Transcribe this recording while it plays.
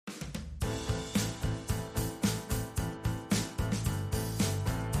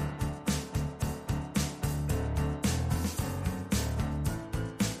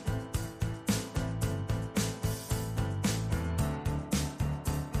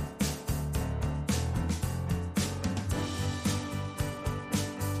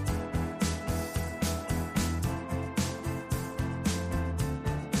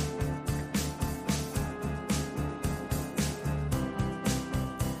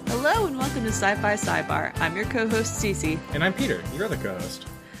Hello and welcome to Sci-Fi Sidebar. I'm your co-host Cece. And I'm Peter, your other co-host.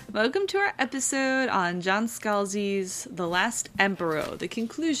 Welcome to our episode on John Scalzi's The Last Emperor, the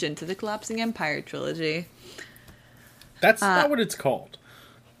conclusion to the Collapsing Empire trilogy. That's not what it's called.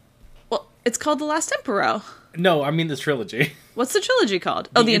 Well, it's called The Last Emperor. No, I mean the trilogy. What's the trilogy called?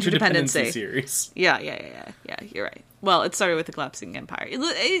 Oh, the Interdependency series. Yeah, you're right. Well, it started with the Collapsing Empire. You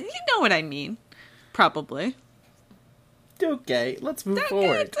know what I mean. Probably. Okay, let's move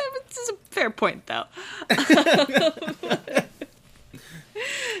forward. This is a fair point, though.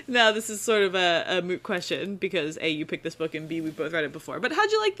 Now, this is sort of a moot question, because A, you picked this book, and B, we both read it before. But how'd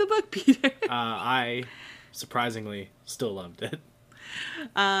you like the book, Peter? I, surprisingly, still loved it.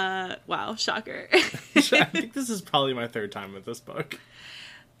 Wow, shocker. I think this is probably my third time with this book.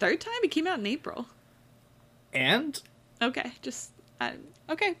 Third time? It came out in April. And? Okay,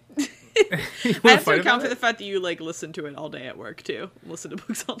 okay. I have to account for the fact that you, listen to it all day at work, too. Listen to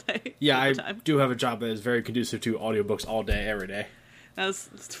books all day. Yeah, I do have a job that is very conducive to audiobooks all day, every day. That was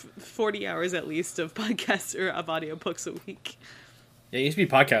 40 hours at least of podcasts or of audiobooks a week. Yeah, it used to be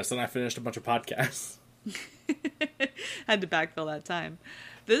podcasts, then I finished a bunch of podcasts. Had to backfill that time.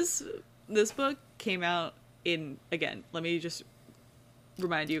 This book came out in, again, let me just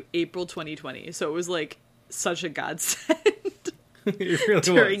remind you, April 2020. So it was such a godsend. It really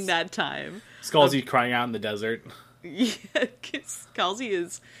during was. that time. Scalzi crying out in the desert. Yeah, Scalzi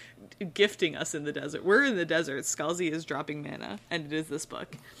is gifting us in the desert. We're in the desert. Scalzi is dropping mana, and it is this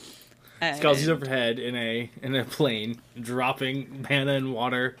book. Scalzi's overhead in a plane, dropping mana and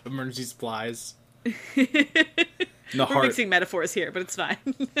water, emergency supplies. We're mixing metaphors here, but it's fine.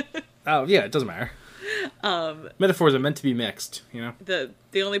 Oh yeah, it doesn't matter. Metaphors are meant to be mixed, you know.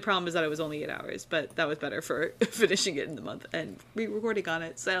 The only problem is that it was only 8 hours, but that was better for finishing it in the month and re-recording on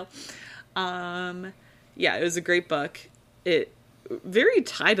it. So, yeah, it was a great book. It very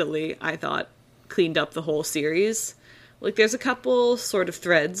tidily, I thought, cleaned up the whole series. There's a couple sort of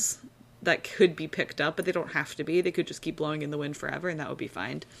threads that could be picked up, but they don't have to be. They could just keep blowing in the wind forever, and that would be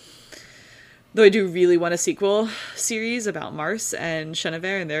fine. Though I do really want a sequel series about Mars and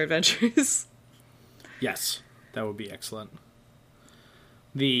Chenevier and their adventures. Yes, that would be excellent.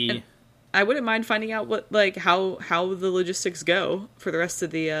 And I wouldn't mind finding out what how the logistics go for the rest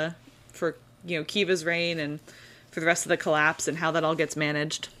of the for Kiva's reign and for the rest of the collapse and how that all gets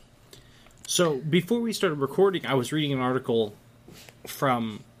managed. So before we started recording, I was reading an article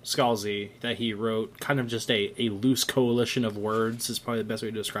from Scalzi that he wrote, kind of just a loose coalition of words is probably the best way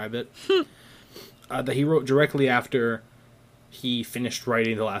to describe it. That he wrote directly after he finished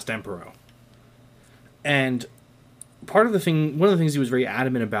writing The Last Emperor. And one of the things he was very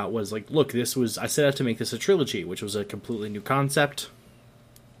adamant about was look, I set out to make this a trilogy, which was a completely new concept.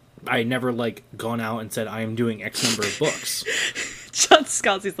 I had never gone out and said I am doing X number of books. John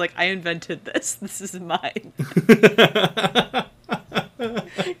Scalzi's I invented this. This is mine.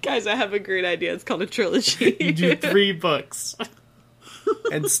 Guys, I have a great idea. It's called a trilogy. You do 3 books.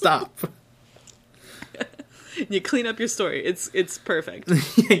 And stop. You clean up your story. It's perfect.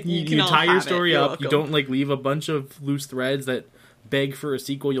 you tie your story up. You don't leave a bunch of loose threads that beg for a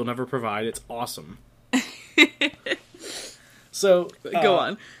sequel you'll never provide. It's awesome. So go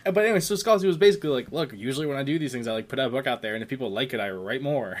on. But anyway, so Scalzi was basically look, usually when I do these things, I put out a book out there, and if people like it, I write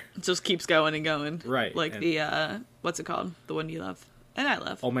more. It just keeps going and going. Right. The what's it called? The one you love and I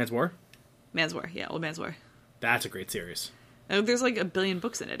love. Old Man's War. Man's War. Yeah, Old Man's War. That's a great series. There's 1 billion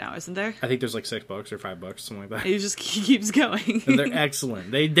books in it now, isn't there? I think there's 6 books or 5 books, something like that. It just keeps going. And they're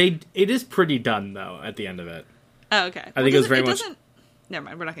excellent. It is pretty done though at the end of it. Oh, okay. I think it was very much. Never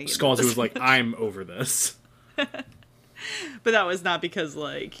mind. We're not going to get Scalzi was I'm over this. But that was not because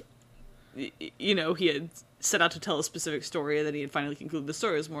he had set out to tell a specific story and then he had finally concluded the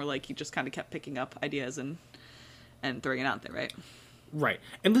story. It was more he just kind of kept picking up ideas and throwing it out there, right? Right.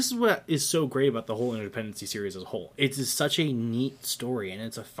 And this is what is so great about the whole Interdependency series as a whole. It is such a neat story, and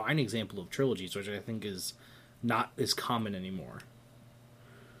it's a fine example of trilogies, which I think is not as common anymore.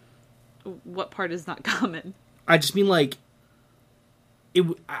 What part is not common? I just mean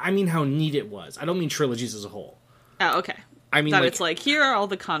I mean how neat it was. I don't mean trilogies as a whole. Oh, okay. I mean that it's here are all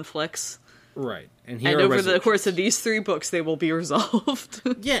the conflicts. Right. And over the course of these 3 books, they will be resolved.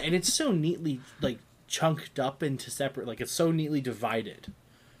 Yeah, and it's so neatly, chunked up into separate, it's so neatly divided.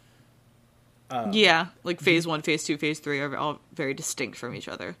 Yeah, phase 1, phase 2, phase 3 are all very distinct from each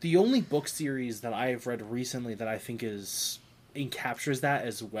other. The only book series that I have read recently that I think captures that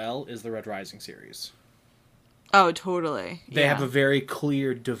as well is the Red Rising series. Oh, totally. They have a very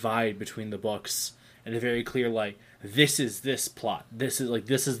clear divide between the books, and a very clear, this is this plot. This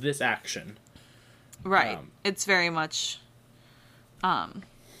is this action. Right. It's very much,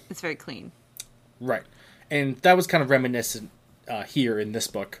 It's very clean. Right. And that was kind of reminiscent here in this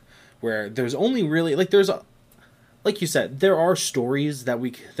book, where there's only really, like, like you said, there are stories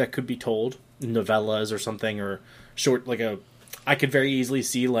that could be told, novellas or something, or short, I could very easily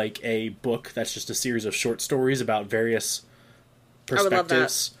see, like, a book that's just a series of short stories about various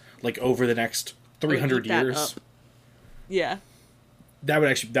perspectives, like, over the next 300 years. Yeah. That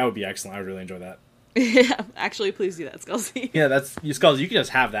would be excellent. I would really enjoy that. Yeah, actually, please do that, Scalzi. Yeah, Scalzi, you can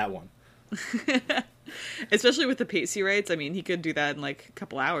just have that one. Especially with the pace he writes. I mean, he could do that in, like, a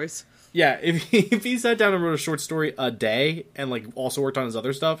couple hours. Yeah, if he sat down and wrote a short story a day and, like, also worked on his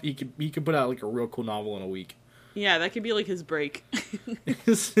other stuff, he could put out, like, a real cool novel in a week. Yeah, that could be, like, his break.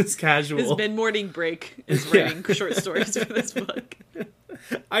 It's casual. His mid-morning break is writing short stories for this book.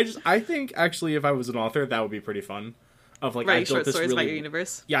 I think, actually, if I was an author, that would be pretty fun. Of, like, writing short stories about your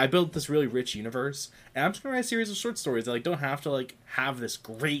universe. Yeah, I built this really rich universe, and I'm just gonna write a series of short stories that, like, don't have to, like, have this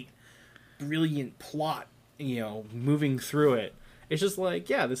great, brilliant plot, moving through it. It's just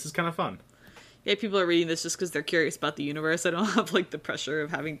like, yeah, this is kind of fun. Yeah, people are reading this just because they're curious about the universe. I don't have, like, the pressure of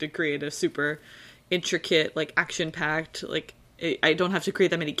having to create a super intricate, like, action-packed, like, I don't have to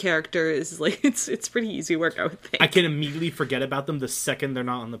create that many characters. Like, it's pretty easy work, I would think. I can immediately forget about them the second they're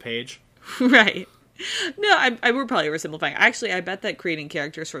not on the page. Right. No, we're probably oversimplifying. Actually, I bet that creating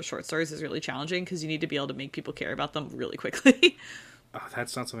characters for short stories is really challenging because you need to be able to make people care about them really quickly. Oh,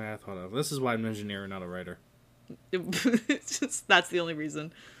 that's not something I thought of. This is why I'm an engineer and not a writer. That's the only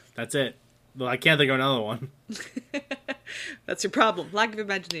reason. That's it. Well, I can't think of another one. That's your problem. Lack of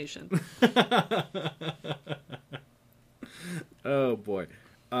imagination. Oh, boy.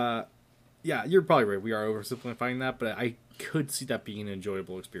 Yeah, you're probably right. We are oversimplifying that, but I could see that being an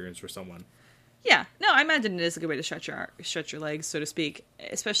enjoyable experience for someone. Yeah. No, I imagine it is a good way to stretch your legs, so to speak.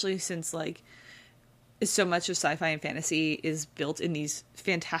 Especially since, like, so much of sci-fi and fantasy is built in these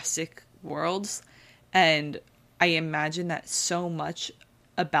fantastic worlds. And I imagine that so much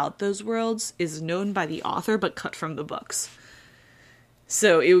about those worlds is known by the author, but cut from the books.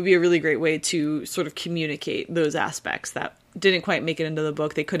 So it would be a really great way to sort of communicate those aspects that didn't quite make it into the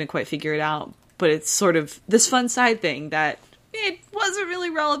book. They couldn't quite figure it out. But it's sort of this fun side thing that it wasn't really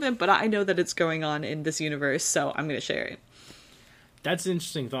relevant, but I know that it's going on in this universe, so I'm going to share it. That's an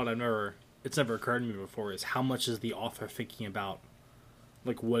interesting thought. It's never occurred to me before, is how much is the author thinking about,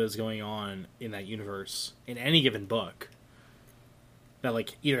 like, what is going on in that universe in any given book that,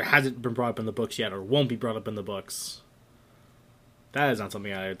 like, either hasn't been brought up in the books yet or won't be brought up in the books. That is not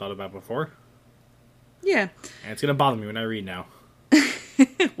something I had thought about before. Yeah. And it's going to bother me when I read now.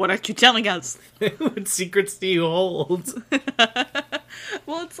 What are you telling us? What secrets do you hold?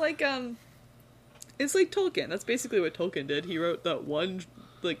 Well, it's like Tolkien. That's basically what Tolkien did. He wrote that one,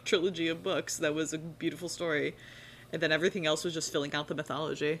 like, trilogy of books that was a beautiful story, and then everything else was just filling out the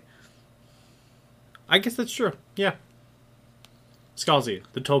mythology. I guess that's true. Yeah. Scalzi,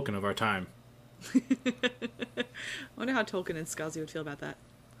 the Tolkien of our time. I wonder how Tolkien and Scalzi would feel about that.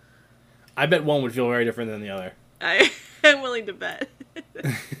 I bet one would feel very different than the other. I am willing to bet.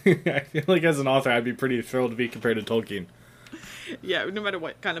 I feel like as an author, I'd be pretty thrilled to be compared to Tolkien. Yeah, no matter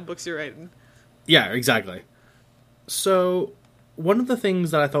what kind of books you're writing. Yeah, exactly. So, one of the things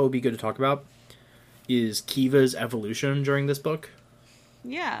that I thought would be good to talk about is Kiva's evolution during this book.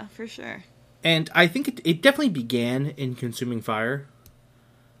 Yeah, for sure. And I think it definitely began in Consuming Fire,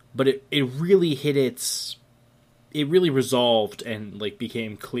 but it really it really resolved and, like,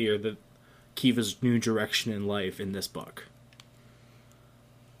 became clear that Kiva's new direction in life in this book.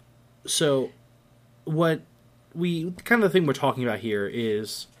 So, what the thing we're talking about here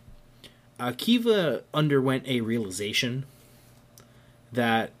is Kiva underwent a realization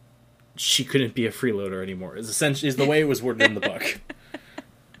that she couldn't be a freeloader anymore. Is the way it was worded in the book.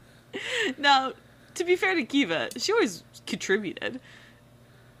 Now, to be fair to Kiva, she always contributed.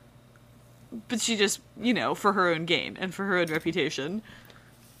 But she just, for her own gain and for her own reputation.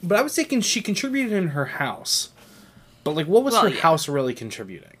 But I was thinking she contributed in her house. But, like, what was her house really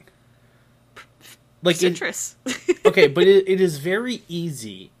contributing? Like, citrus. Okay, but it is very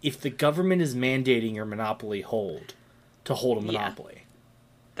easy, if the government is mandating your monopoly hold, to hold a monopoly. Yeah,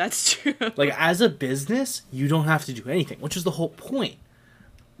 that's true. Like, as a business, you don't have to do anything, which is the whole point.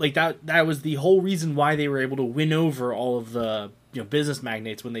 Like, that was the whole reason why they were able to win over all of the business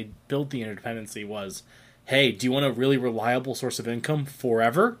magnates when they built the Interdependency was, hey, do you want a really reliable source of income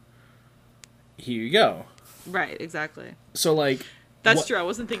forever? Here you go. Right, exactly. So, like... That's true. I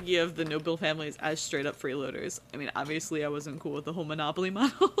wasn't thinking of the noble families as straight-up freeloaders. I mean, obviously I wasn't cool with the whole monopoly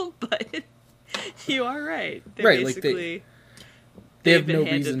model, but you are right. Right, basically... Like they have no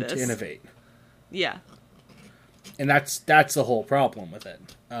reason to innovate. Yeah. And that's the whole problem with it.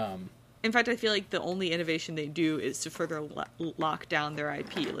 In fact, I feel like the only innovation they do is to further lock down their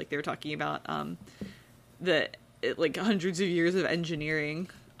IP. Like they were talking about like hundreds of years of engineering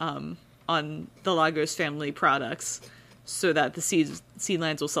on the Lagos family products, so that the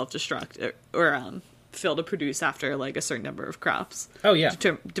seedlines will self-destruct or fail to produce after like a certain number of crops. Oh yeah,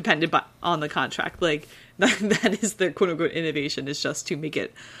 dependent on the contract. Like that is their quote unquote innovation, is just to make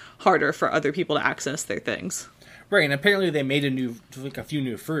it harder for other people to access their things. Right, and apparently they made a few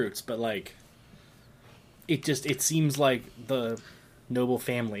new fruits, but like it seems like the noble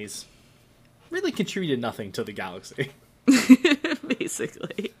families really contributed nothing to the galaxy.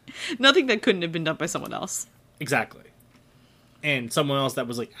 Basically, nothing that couldn't have been done by someone else. Exactly. And someone else that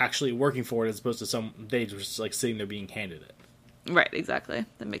was like actually working for it, as opposed to they were just like sitting there being handed it. Right, exactly.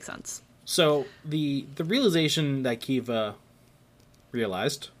 That makes sense. So the realization that Kiva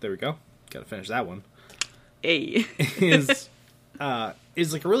realized, there we go, gotta finish that one, is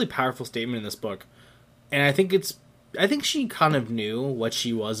like a really powerful statement in this book. And I think she kind of knew what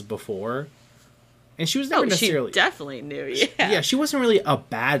she was before. And she was never necessarily... she definitely knew, yeah. Yeah, she wasn't really a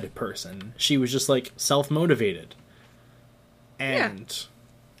bad person. She was just, like, self-motivated. And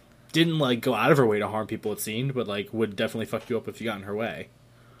didn't, like, go out of her way to harm people, it seemed, but, like, would definitely fuck you up if you got in her way.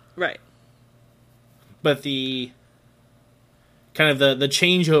 Right. But the... kind of the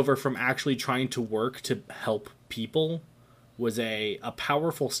changeover from actually trying to work to help people was a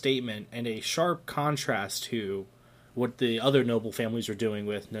powerful statement and a sharp contrast to what the other noble families were doing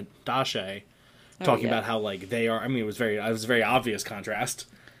with Nadashe, talking about how like they are. I mean, it was a very obvious contrast.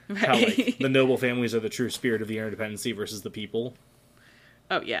 Right. How like the noble families are the true spirit of the interdependency versus the people.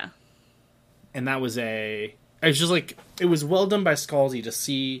 Oh yeah. And that was it was just like, it was well done by Scalzi to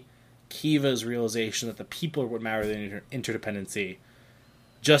see Kiva's realization that the people are what matter in interdependency.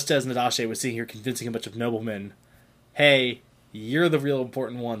 Just as Nadashe was sitting here convincing a bunch of noblemen, hey, you're the real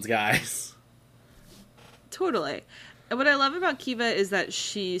important ones, guys. Totally. And what I love about Kiva is that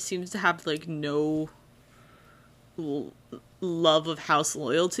she seems to have, like, no love of house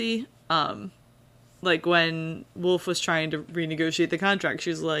loyalty. Like, when Wolf was trying to renegotiate the contract, she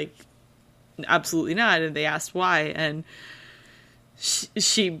was like, absolutely not. And they asked why. And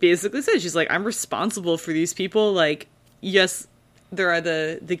she basically said, she's like, I'm responsible for these people. Like, yes, there are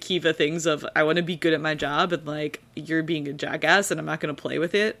the Kiva things of, I want to be good at my job, and, like, you're being a jackass, and I'm not going to play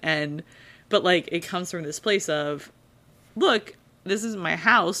with it. But, like, it comes from this place of, look, this is my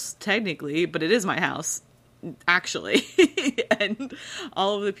house, technically, but it is my house, actually. And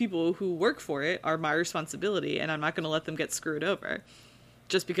all of the people who work for it are my responsibility, and I'm not going to let them get screwed over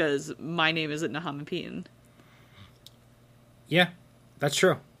just because my name isn't Nahampin. Yeah, that's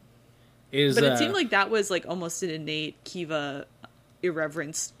true. But it seemed like that was, like, almost an innate Kiva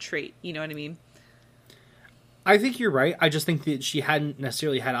irreverence trait, you know what I mean? I think you're right. I just think that she hadn't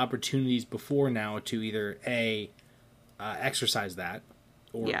necessarily had opportunities before now to either A, exercise that,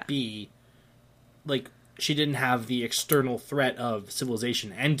 or B, like, she didn't have the external threat of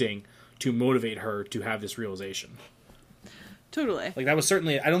civilization ending to motivate her to have this realization. Totally. Like, that was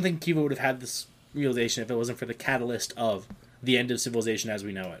certainly... I don't think Kiva would have had this realization if it wasn't for the catalyst of the end of civilization as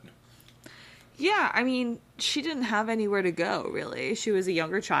we know it. Yeah, I mean, she didn't have anywhere to go, really. She was a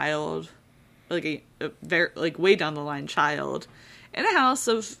younger child, like a very, like, way down the line child, in a house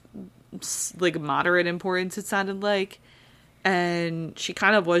of, like, moderate importance, it sounded like. And she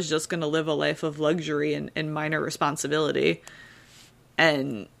kind of was just going to live a life of luxury and minor responsibility.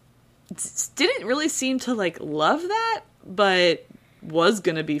 And didn't really seem to, like, love that, but was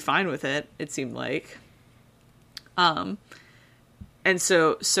going to be fine with it, it seemed like. And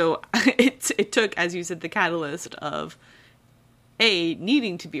so it took, as you said, the catalyst of A,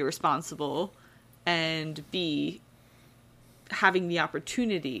 needing to be responsible, and B, having the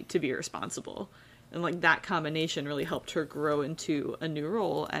opportunity to be responsible. And, like, that combination really helped her grow into a new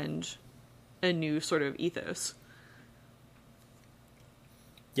role and a new sort of ethos.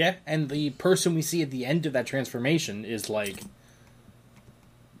 Yeah, and the person we see at the end of that transformation is, like,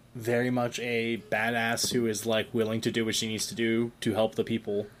 very much a badass who is, like, willing to do what she needs to do to help the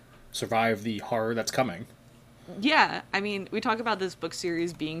people survive the horror that's coming. Yeah, I mean, we talk about this book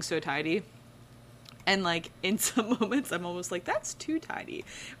series being so tidy, and, like, in some moments I'm almost like, that's too tidy.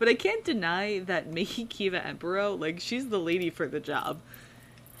 But I can't deny that Mehi Kiva Empero, like, she's the lady for the job.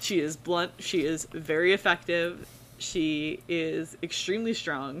 She is blunt, she is very effective, she is extremely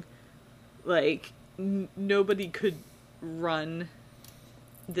strong. Like, nobody could run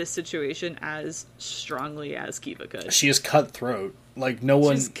this situation as strongly as Kiva could. She is cutthroat. Like, no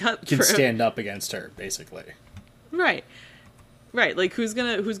one can stand up against her, basically. Right. Like, who's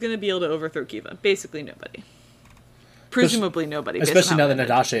gonna be able to overthrow Kiva? Basically nobody. presumably nobody. Especially now that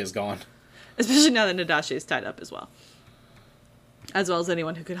Nadasha is gone. Especially now that Nadasha is tied up as well as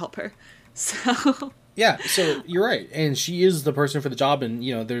anyone who could help her. So yeah, so you're right, and she is the person for the job. And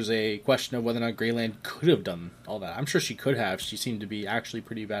there's a question of whether or not Greyland could have done all that. I'm sure she could have. She seemed to be actually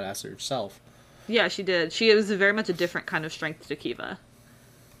pretty badass herself. Yeah, she did. She was very much a different kind of strength to Kiva.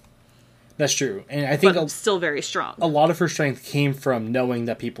 That's true, and I think still very strong. A lot of her strength came from knowing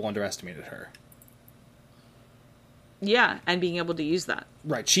that people underestimated her. Yeah, and being able to use that.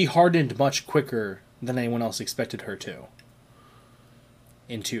 Right, she hardened much quicker than anyone else expected her to.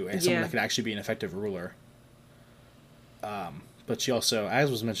 Into someone that could actually be an effective ruler. But she also, as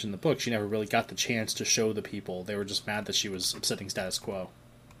was mentioned in the book, she never really got the chance to show the people. They were just mad that she was upsetting status quo.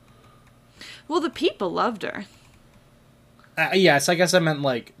 Well, the people loved her. Yes, I guess I meant,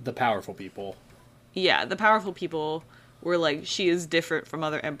 like, the powerful people. Yeah, the powerful people were like, she is different from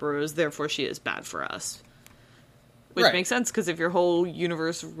other emperors, therefore she is bad for us. Which makes sense, because if your whole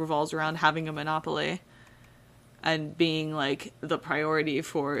universe revolves around having a monopoly and being, like, the priority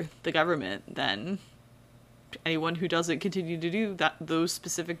for the government, then anyone who doesn't continue to do those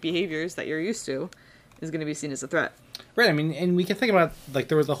specific behaviors that you're used to is going to be seen as a threat. Right, I mean, and we can think about, like,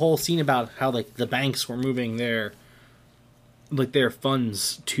 there was a whole scene about how, like, the banks were moving their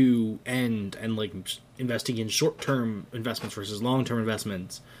funds to end and, like, investing in short-term investments versus long-term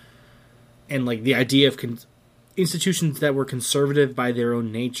investments. And, like, the idea of institutions that were conservative by their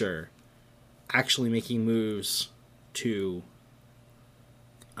own nature actually making moves to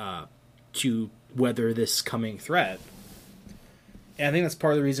weather this coming threat. And I think that's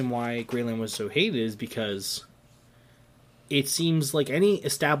part of the reason why Greyland was so hated, is because it seems like any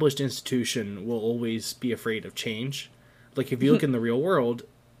established institution will always be afraid of change. Like, if you look in the real world,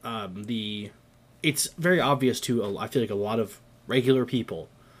 it's very obvious to, I feel like, a lot of regular people,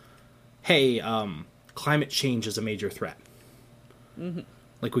 hey, climate change is a major threat. Mm-hmm.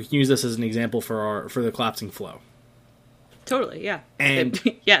 Like, we can use this as an example for the collapsing flow. Totally, yeah. And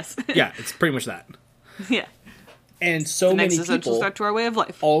yes. Yeah, it's pretty much that. Yeah. And so many people existential threat to our way of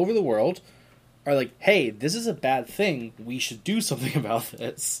life all over the world are like, hey, this is a bad thing. We should do something about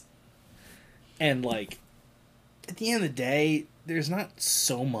this. And, like, at the end of the day, there's not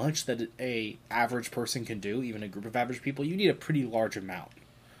so much that a average person can do, even a group of average people. You need a pretty large amount.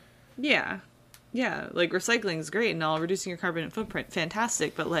 Yeah. Yeah, like, recycling is great and all, reducing your carbon footprint,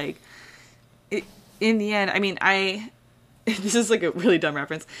 fantastic, but, like, in the end, I mean, this is, like, a really dumb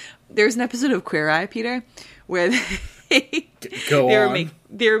reference. There's an episode of Queer Eye, Peter, where they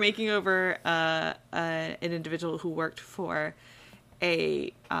were making over an individual who worked for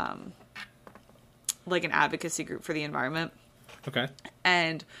a like an advocacy group for the environment. Okay.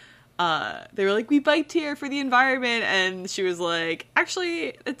 And they were like, we biked here for the environment, and she was like,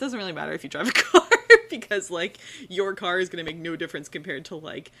 actually, it doesn't really matter if you drive a car, because, like, your car is going to make no difference compared to,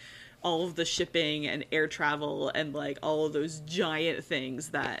 like, all of the shipping and air travel and, like, all of those giant things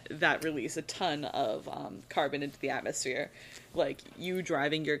that release a ton of carbon into the atmosphere. Like, you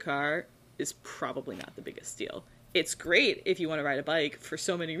driving your car is probably not the biggest deal. It's great if you want to ride a bike for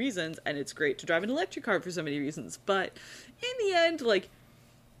so many reasons, and it's great to drive an electric car for so many reasons, but in the end, like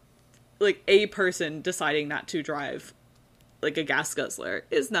a person deciding not to drive, like, a gas guzzler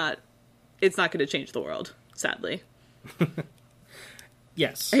it's not going to change the world, sadly.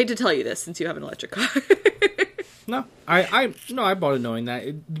 Yes. I hate to tell you this since you have an electric car. No, I bought it knowing that.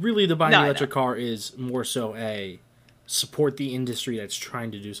 Really, the buying an electric car is more so a support the industry that's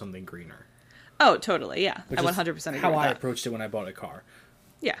trying to do something greener. Oh, totally, yeah. Which I 100% agree with that. How I approached it when I bought a car.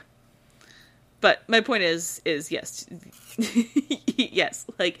 Yeah. But my point is yes. Yes,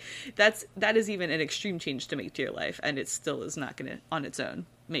 like, that is even an extreme change to make to your life, and it still is not going to, on its own,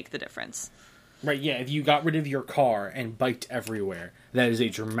 make the difference. Right, yeah, if you got rid of your car and biked everywhere, that is a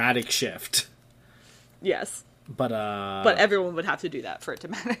dramatic shift. Yes. But everyone would have to do that for it to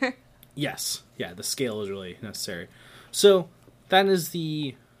matter. Yes. Yeah, the scale is really necessary. So, that is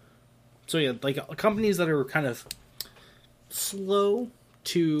So, yeah, like, companies that are kind of slow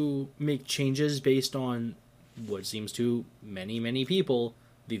to make changes based on what seems to many, many people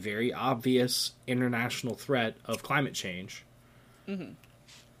the very obvious international threat of climate change. Mm-hmm.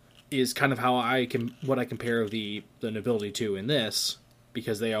 Is kind of how what I compare the nobility to in this,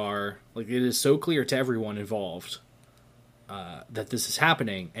 because they are, like, it is so clear to everyone involved that this is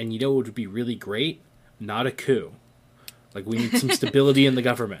happening, and it would be really great? Not a coup. Like, we need some stability in the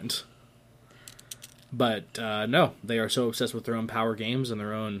government. But no, they are so obsessed with their own power games and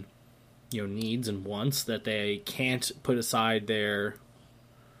their own, needs and wants that they can't put aside their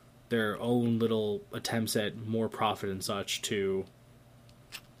own little attempts at more profit and such to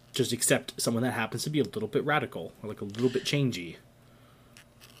just accept someone that happens to be a little bit radical or like a little bit changey.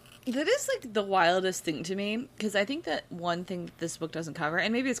 That is like the wildest thing to me, because I think that one thing this book doesn't cover,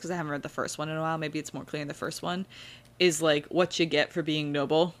 and maybe it's because I haven't read the first one in a while, maybe it's more clear in the first one, is like what you get for being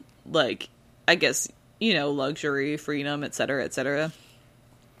noble. Like, I guess, you know, luxury, freedom, etc., etc.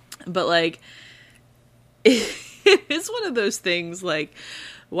 But like, it's one of those things like,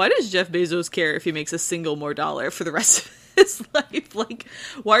 why does Jeff Bezos care if he makes a single more dollar for the rest of his life? Like,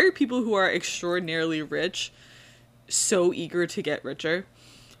 why are people who are extraordinarily rich so eager to get richer?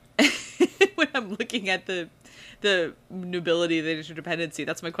 When I'm looking at the nobility, the interdependency,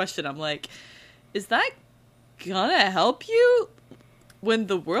 that's my question. I'm like, is that gonna help you when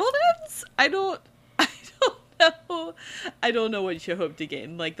the world ends? I don't know. I don't know what you hope to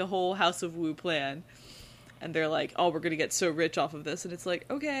gain. Like the whole House of Wu plan, and they're like, oh, we're gonna get so rich off of this, and it's like,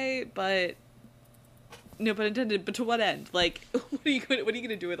 okay, but no pun intended, but to what end? Like, what are you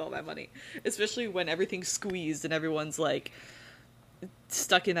gonna do with all that money? Especially when everything's squeezed and everyone's like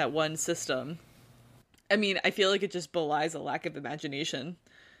stuck in that one system. I mean, I feel like it just belies a lack of imagination.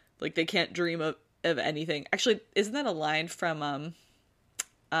 Like they can't dream of anything. Actually, isn't that a line from An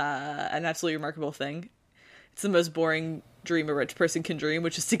Absolutely Remarkable Thing? It's the most boring dream a rich person can dream,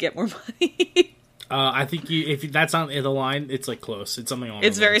 which is to get more money. I think if that's not the line, it's like close. It's something along.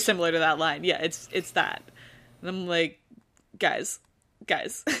 It's very similar to that line. Yeah, it's that. And I'm like, guys.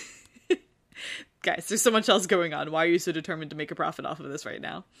 Guys, there's so much else going on. Why are you so determined to make a profit off of this right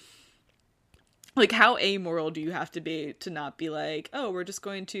now? Like, how amoral do you have to be to not be like, oh, we're just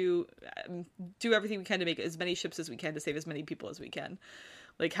going to do everything we can to make as many ships as we can to save as many people as we can?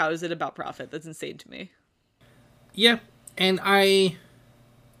 Like, how is it about profit? That's insane to me. Yeah, and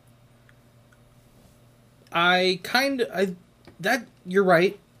that you're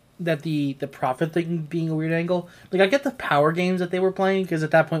right that the profit thing being a weird angle. Like, I get the power games that they were playing, because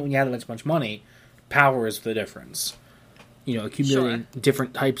at that point when you had this much money, power is the difference. You know, accumulating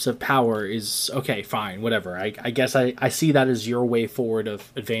different types of power is okay, fine, whatever. I guess I see that as your way forward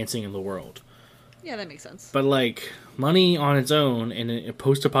of advancing in the world. Yeah, that makes sense. But like, money on its own in a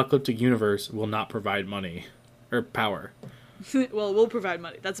post-apocalyptic universe will not provide money or power. Well, we'll provide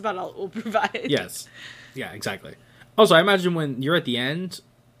money. That's about all we'll provide. Yes. Yeah, exactly. Also, I imagine when you're at the end,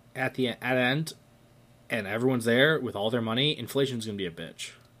 and everyone's there with all their money, inflation's gonna be a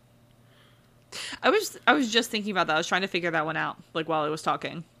bitch. I was just thinking about that. I was trying to figure that one out, like while I was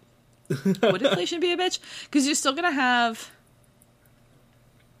talking. Would inflation be a bitch? Because you're still gonna have.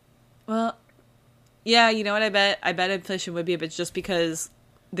 Well, yeah, you know what? I bet inflation would be a bitch just because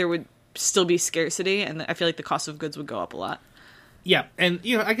there would still be scarcity, and I feel like the cost of goods would go up a lot. Yeah, and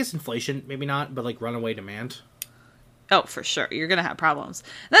you know, I guess inflation maybe not, but like runaway demand. Oh, for sure. You're going to have problems.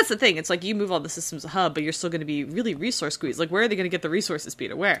 And that's the thing. It's like you move all the systems to hub, but you're still going to be really resource squeezed. Like, where are they going to get the resources,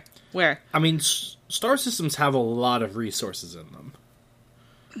 Peter? Where? I mean, star systems have a lot of resources in them.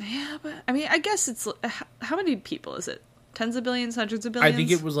 Yeah, but, I mean, I guess it's... How many people is it? Tens of billions? Hundreds of billions? I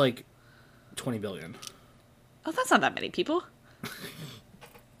think it was like 20 billion. Oh, that's not that many people.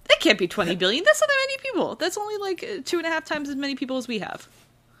 That can't be 20 billion. That's not that many people. That's only like 2.5 times as many people as we have.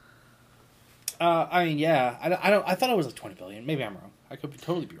 I mean, yeah. I thought it was like 20 billion. Maybe I'm wrong. I could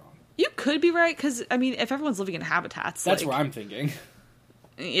totally be wrong. You could be right, because, I mean, if everyone's living in habitats... That's what I'm thinking.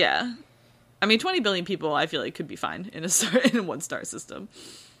 Yeah. I mean, 20 billion people, I feel like, could be fine in a one-star system.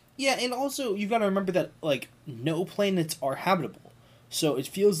 Yeah, and also, you've got to remember that, like, no planets are habitable. So it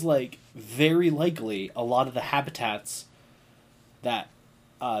feels like, very likely, a lot of the habitats that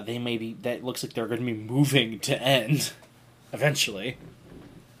that looks like they're going to be moving to end, eventually.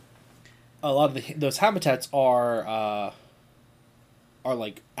 A lot of those habitats are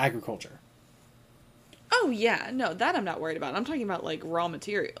like agriculture. Oh yeah, no, that I'm not worried about. I'm talking about like raw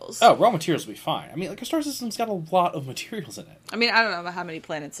materials. Oh, raw materials will be fine. I mean, like, a star system's got a lot of materials in it. I mean, I don't know how many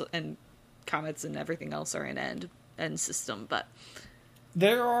planets and comets and everything else are in end system, but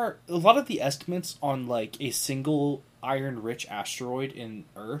there are a lot of the estimates on like a single iron-rich asteroid in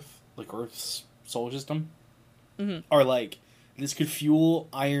Earth, like Earth's solar system, are like, this could fuel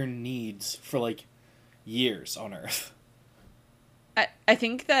iron needs for, like, years on Earth. I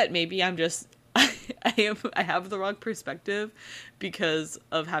think that maybe I'm just... I have the wrong perspective because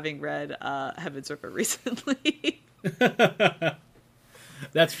of having read Heaven's River recently.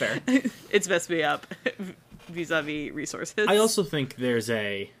 That's fair. It's messed me up vis-a-vis resources. I also think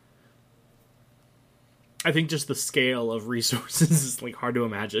I think just the scale of resources is, like, hard to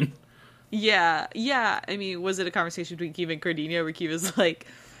imagine. Yeah. I mean, was it a conversation between Kiva and Cardinia where Kiva's like,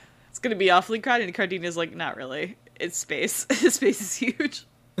 it's going to be awfully crowded, and Cardinia's like, not really. It's space. Space is huge.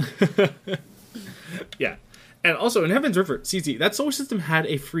 Yeah. And also, in Heaven's River, CZ, that solar system had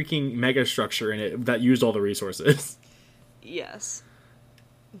a freaking mega structure in it that used all the resources. Yes.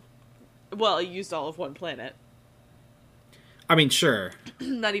 Well, it used all of one planet. I mean, sure.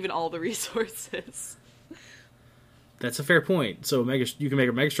 Not even all the resources. That's a fair point. So you can make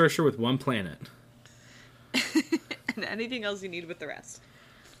a mega structure with one planet. And anything else you need with the rest.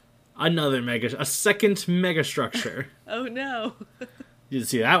 A second mega structure. Oh no. You didn't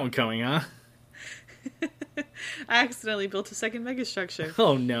see that one coming, huh? I accidentally built a second megastructure.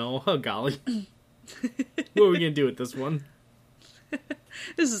 Oh no. Oh golly. What are we gonna do with this one?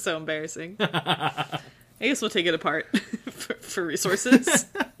 This is so embarrassing. I guess we'll take it apart for resources.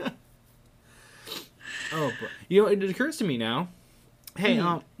 Oh, you know, it occurs to me now. Hey,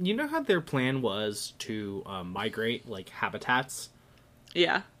 you know how their plan was to migrate, like, habitats?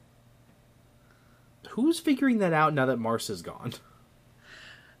 Yeah. Who's figuring that out now that Mars is gone?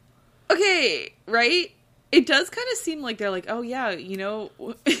 Okay, right? It does kind of seem like they're like, oh yeah, you know...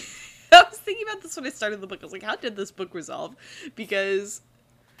 I was thinking about this when I started the book. I was like, how did this book resolve? Because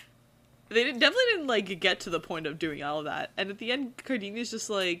they definitely didn't, like, get to the point of doing all of that. And at the end, Cardinia's just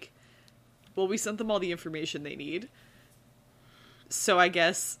like, well, we sent them all the information they need. So I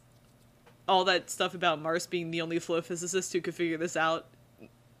guess all that stuff about Mars being the only flow physicist who could figure this out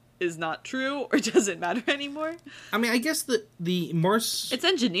is not true, or doesn't matter anymore. I mean, I guess the Mars... It's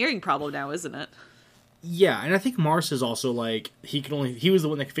an engineering problem now, isn't it? Yeah, and I think Mars is also, like, he was the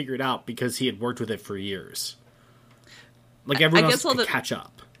one that could figure it out because he had worked with it for years. Like, everyone else could catch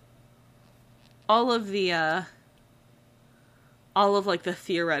up. All of like the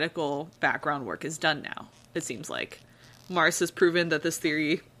theoretical background work is done now, it seems like. Mars has proven that this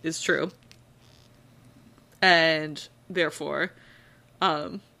theory is true. And therefore,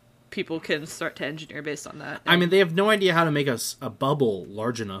 people can start to engineer based on that. I mean, they have no idea how to make a bubble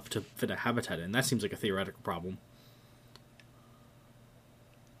large enough to fit a habitat in. That seems like a theoretical problem.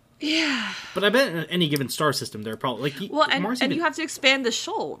 Yeah. But I bet in any given star system, there are probably... like, well, and you have to expand the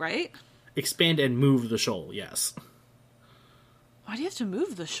shoal, right? Expand and move the shoal, yes. Why do you have to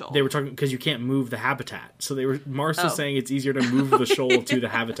move the shoal? They were talking because you can't move the habitat. So Mars was saying it's easier to move the shoal to the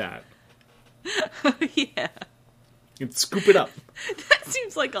habitat. Yeah. And scoop it up. That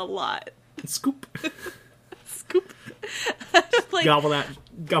seems like a lot. Scoop. Scoop. Like, gobble that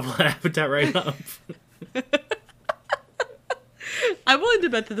habitat right up. I'm willing to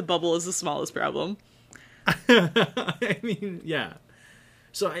bet that the bubble is the smallest problem. I mean, yeah.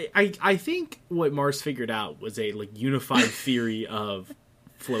 So I think what Mars figured out was a, like, unified theory of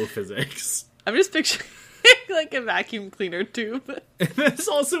flow physics. I'm just picturing like a vacuum cleaner tube. There's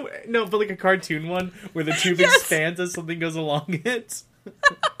also but like a cartoon one where the tube expands as something goes along it.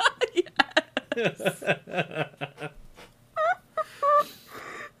 Yes.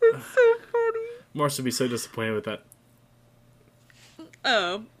 It's so funny. Mars would be so disappointed with that.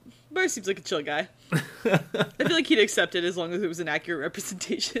 Oh, Mars seems like a chill guy. I feel like he'd accept it as long as it was an accurate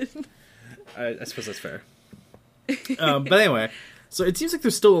representation. I suppose that's fair. But anyway, so it seems like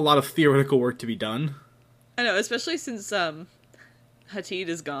there's still a lot of theoretical work to be done. I know, especially since Hatid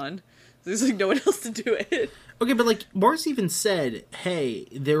is gone. There's like no one else to do it. Okay, but like Mars even said, hey,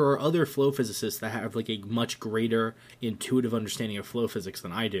 there are other flow physicists that have like a much greater intuitive understanding of flow physics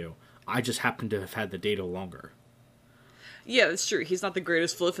than I do. I just happen to have had the data longer. Yeah, that's true. He's not the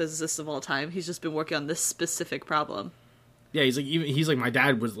greatest flow physicist of all time. He's just been working on this specific problem. Yeah, he's like my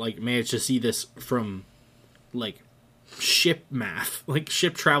dad was like managed to see this from like ship math, like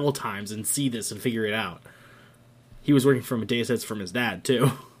ship travel times, and see this and figure it out. He was working from data sets from his dad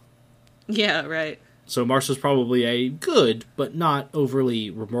too. Yeah, right. So Mars was probably a good but not overly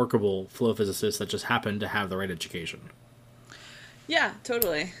remarkable flow physicist that just happened to have the right education. Yeah,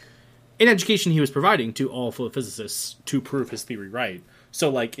 totally. An education he was providing to all flow physicists to prove his theory right. So,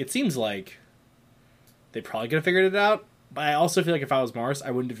 like, it seems like they probably could have figured it out, but I also feel like if I was Mars,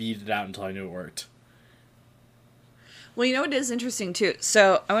 I wouldn't have used it out until I knew it worked. Well, you know what is interesting, too?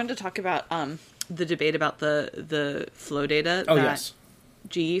 So, I wanted to talk about the debate about the flow data that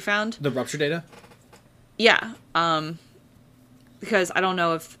GE found. The rupture data? Yeah. Because I don't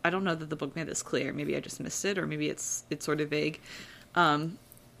know that the book made this clear. Maybe I just missed it, or maybe it's sort of vague.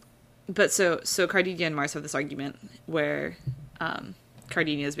 But so Cardinia and Mars have this argument where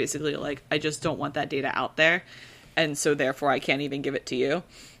Cardinia is basically like, I just don't want that data out there, and so therefore I can't even give it to you.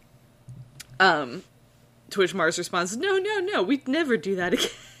 To which Mars responds, no, we'd never do that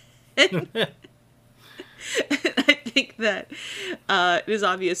again. And I think that it is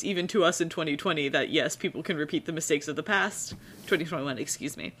obvious even to us in 2020 that yes, people can repeat the mistakes of the past, 2021,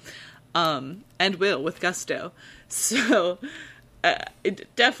 excuse me, and will with gusto. So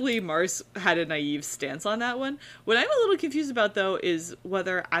definitely Mars had a naive stance on that one. What I'm a little confused about, though, is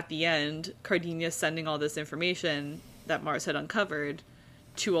whether at the end, Cardinia sending all this information that Mars had uncovered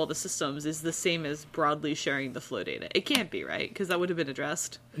to all the systems is the same as broadly sharing the flow data. It can't be, right? Because that would have been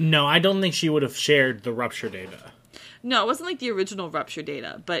addressed. No, I don't think she would have shared the rupture data. No, it wasn't like the original rupture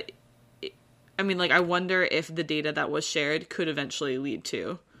data, but I mean, like, I wonder if the data that was shared could eventually lead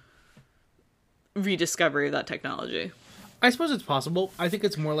to rediscovery of that technology. I suppose it's possible. I think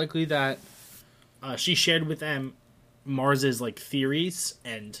it's more likely that she shared with them Mars's like theories,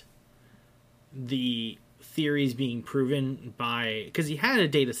 and the theories being proven by, because he had a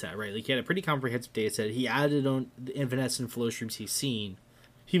data set, right? Like, he had a pretty comprehensive data set. He added on the evanescent flow streams he's seen.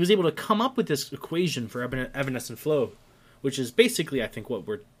 He was able to come up with this equation for evanescent flow, which is basically, I think, what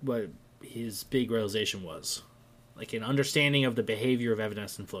his big realization was, like an understanding of the behavior of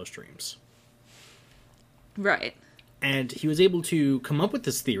evanescent flow streams. Right. And he was able to come up with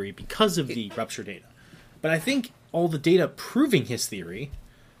this theory because of the rupture data. But I think all the data proving his theory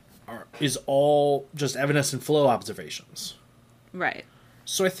is all just evanescent flow observations. Right.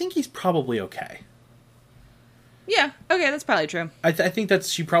 So I think he's probably okay. Yeah, okay, that's probably true. I think that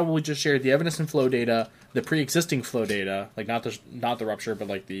she probably just shared the evanescent flow data, the pre-existing flow data, like not the rupture, but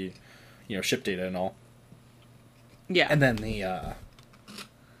like the ship data and all. Yeah. And then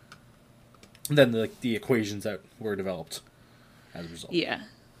the equations that were developed as a result. Yeah.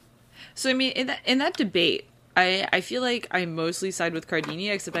 So I mean, in that debate, I feel like I mostly side with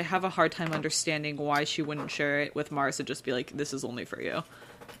Cardinia, except I have a hard time understanding why she wouldn't share it with Mars and just be like, "This is only for you."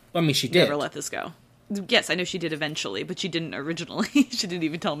 I mean, she did. Never let this go. Yes, I know she did eventually, but she didn't originally. She didn't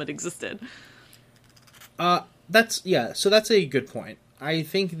even tell him it existed. So that's a good point. I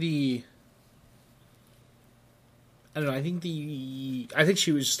think I think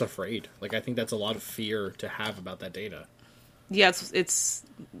she was just afraid. Like, I think that's a lot of fear to have about that data. Yeah, it's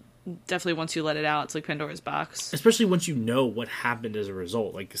definitely, once you let it out, it's like Pandora's box. Especially once you know what happened as a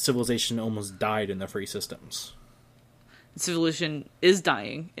result. Like, civilization almost died in the free systems. Civilization is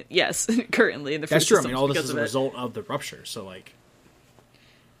dying, yes, currently in the free systems. That's true. I systems. mean, all this is a result of the rupture, so, like...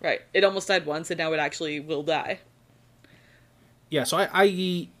 Right. It almost died once, and now it actually will die. Yeah, so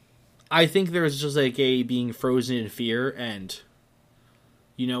I think there's just, like, a being frozen in fear, and...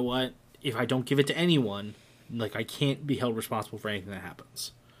 You know what? If I don't give it to anyone, like, I can't be held responsible for anything that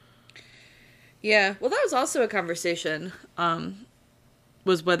happens. Yeah, well, that was also a conversation,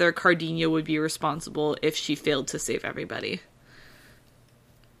 was whether Cardinia would be responsible if she failed to save everybody.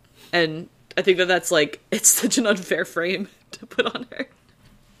 And I think that's, like, it's such an unfair frame to put on her.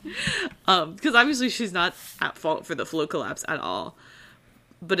 Because obviously she's not at fault for the flow collapse at all.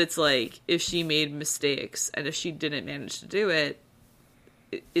 But it's like, if she made mistakes, and if she didn't manage to do it,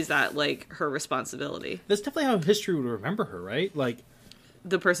 is that, like, her responsibility? That's definitely how history would remember her, right? Like,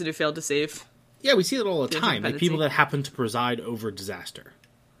 the person who failed to save... Yeah, we see it all the time. Like, people that happen to preside over disaster.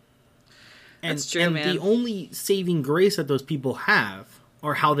 And, that's true, man. And the only saving grace that those people have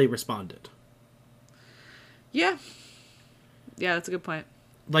are how they responded. Yeah. Yeah, that's a good point.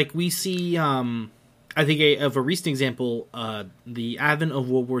 Like, we see, I think, of a recent example, the advent of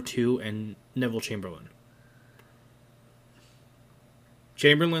World War II and Neville Chamberlain.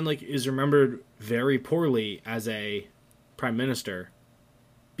 Chamberlain, like, is remembered very poorly as a prime minister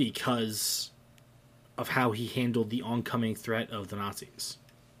because of how he handled the oncoming threat of the Nazis.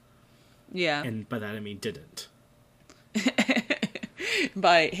 Yeah. And by that I mean didn't.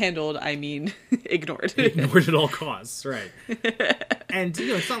 By handled, I mean ignored. Ignored at all costs, right. And,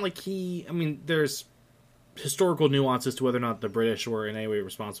 it's not like there's historical nuances to whether or not the British were in any way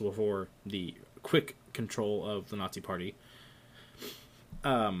responsible for the quick control of the Nazi Party.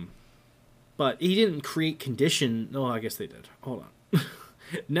 But he didn't create I guess they did. Hold on.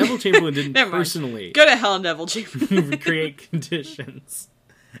 Neville Chamberlain didn't personally... Go to hell, Neville Chamberlain. create conditions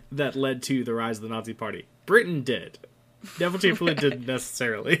that led to the rise of the Nazi Party. Britain did. Neville Chamberlain didn't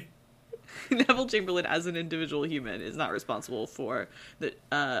necessarily. Neville Chamberlain, as an individual human, is not responsible for the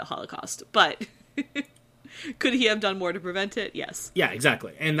Holocaust. But could he have done more to prevent it? Yes. Yeah,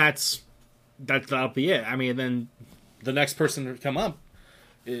 exactly. And that'll be it. I mean, then the next person to come up,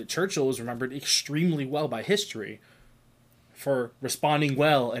 Churchill is remembered extremely well by history for responding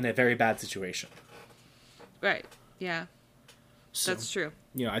well in a very bad situation. Right. Yeah. So, that's true.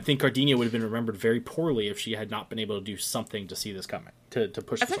 I think Cardinia would have been remembered very poorly if she had not been able to do something to see this coming, to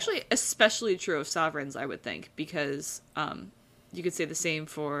push That's this actually off. Especially true of sovereigns, I would think, because you could say the same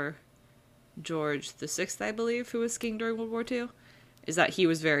for George VI, I believe, who was king during World War II. Is that he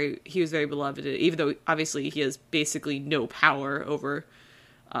was very beloved, even though obviously he has basically no power over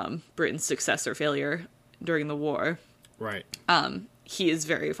Britain's success or failure during the war. Right. He is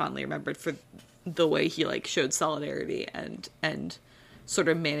very fondly remembered for the way he like showed solidarity and sort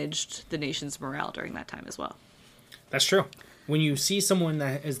of managed the nation's morale during that time as well. That's true. When you see someone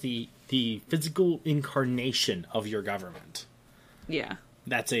that is the physical incarnation of your government, Yeah.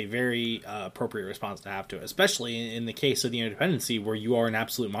 that's a very appropriate response to have to it, especially in the case of the independency where you are an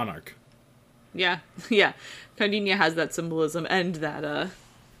absolute monarch. Yeah. Yeah. Cardinia has that symbolism and that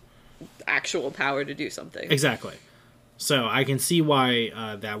actual power to do something. Exactly. So I can see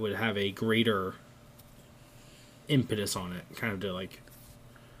why that would have a greater impetus on it, kind of to like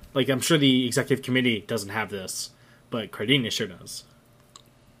I'm sure the executive committee doesn't have this, but Cardinia sure does.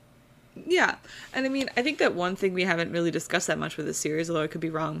 Yeah. And I mean, I think that one thing we haven't really discussed that much with this series, although I could be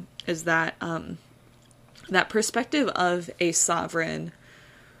wrong, is that that perspective of a sovereign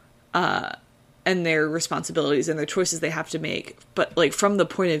and their responsibilities and their choices they have to make, but like from the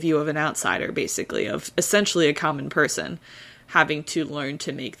point of view of an outsider, basically, of essentially a common person having to learn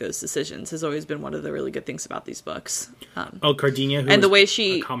to make those decisions, has always been one of the really good things about these books. Cardinia, who and the was way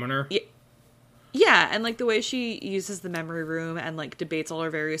she, a commoner. yeah, and like the way she uses the memory room and like debates all her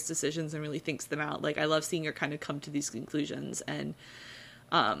various decisions and really thinks them out. Like I love seeing her kind of come to these conclusions, and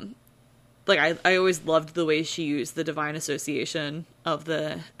like I always loved the way she used the divine association of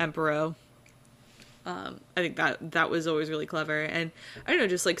the Emperor. I think that was always really clever, and I don't know,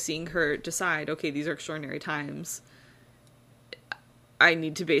 just like seeing her decide, okay, these are extraordinary times. I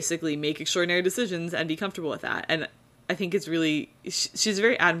need to basically make extraordinary decisions and be comfortable with that. And I think it's really, she's a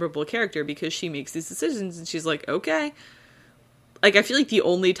very admirable character because she makes these decisions and she's like, okay. Like, I feel like the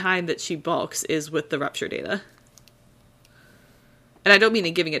only time that she balks is with the rupture data. And I don't mean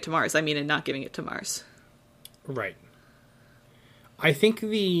in giving it to Mars, I mean in not giving it to Mars. Right. I think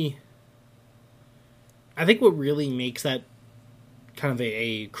what really makes that kind of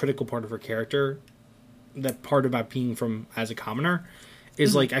a critical part of her character, that part about being from as a commoner,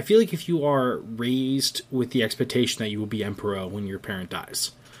 is like, I feel like if you are raised with the expectation that you will be emperor when your parent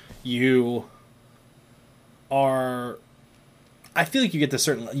dies, I feel like you get a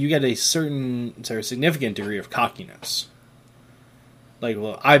certain sort of significant degree of cockiness. Like,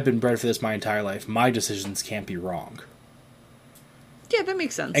 well, I've been bred for this my entire life. My decisions can't be wrong. Yeah, that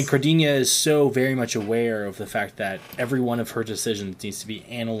makes sense. And Cardinia is so very much aware of the fact that every one of her decisions needs to be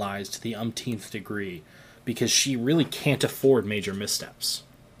analyzed to the umpteenth degree, because she really can't afford major missteps.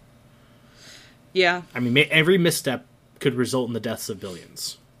 Yeah. I mean, every misstep could result in the deaths of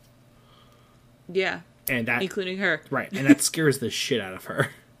billions. Yeah. And that, including her. Right, and that scares the shit out of her.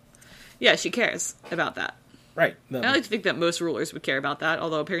 Yeah, she cares about that. Right. I like to think that most rulers would care about that,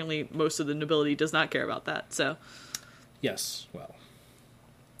 although apparently most of the nobility does not care about that, so. Yes, well.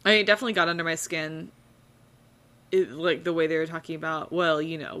 I mean, it definitely got under my skin, like the way they were talking about, well,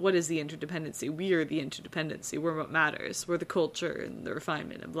 you know, what is the interdependency? We are the interdependency. We're what matters. We're the culture and the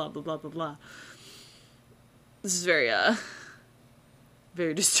refinement and blah, blah, blah, blah, blah. This is very,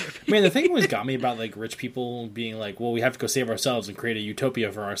 very disturbing. I mean, the thing always got me about, like, rich people being like, well, we have to go save ourselves and create a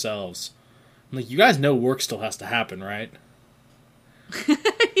utopia for ourselves. I'm like, you guys know work still has to happen, right?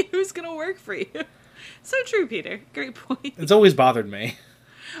 Who's gonna work for you? So true, Peter. Great point. It's always bothered me.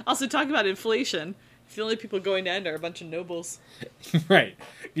 Also, talk about inflation. If the only people going to end are a bunch of nobles. Right.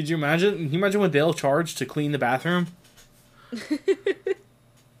 Could you imagine? Can you imagine what they'll charge to clean the bathroom?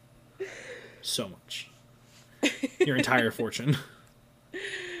 So much. Your entire fortune.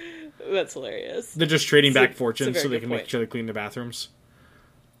 That's hilarious. They're just trading back fortunes so they good can point. make sure they clean the bathrooms.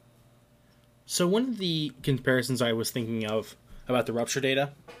 So one of the comparisons I was thinking of about the rupture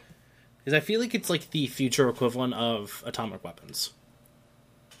data is I feel like it's like the future equivalent of atomic weapons.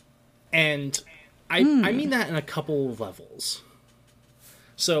 And I mean that in a couple of levels.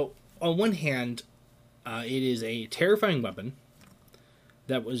 So, on one hand, it is a terrifying weapon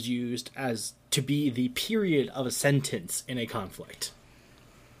that was used as to be the period of a sentence in a conflict.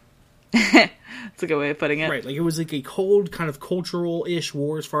 That's a good way of putting it. Right, like it was like a cold, kind of cultural-ish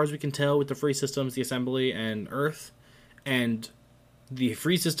war as far as we can tell with the free systems, the Assembly, and Earth. And the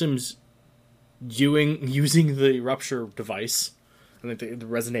free systems using the rupture device, and the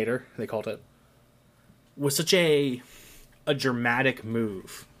resonator, they called it, was such a dramatic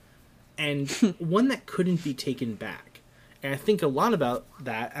move. And one that couldn't be taken back. And I think a lot about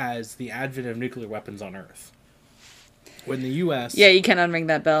that as the advent of nuclear weapons on Earth. When the U.S. Yeah, you can unring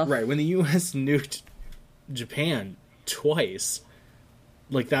that bell. Right, when the U.S. nuked Japan twice,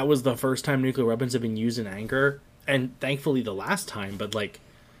 like, that was the first time nuclear weapons have been used in anger, and thankfully the last time, but, like,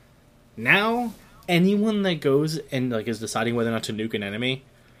 now, anyone that goes and, like, is deciding whether or not to nuke an enemy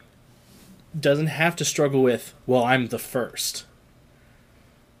doesn't have to struggle with, well, I'm the first.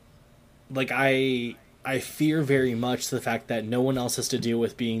 Like, I fear very much the fact that no one else has to deal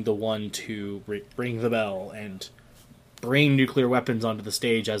with being the one to ring the bell and bring nuclear weapons onto the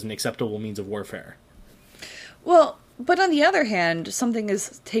stage as an acceptable means of warfare. Well, but on the other hand, something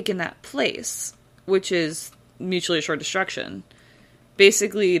has taken that place, which is mutually assured destruction.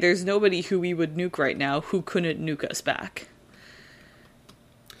 Basically, there's nobody who we would nuke right now who couldn't nuke us back.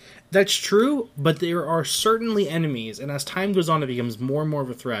 That's true, but there are certainly enemies, and as time goes on, it becomes more and more of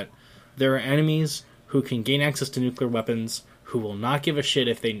a threat. There are enemies who can gain access to nuclear weapons who will not give a shit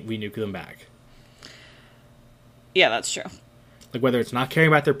if we nuke them back. Yeah, that's true. Like, whether it's not caring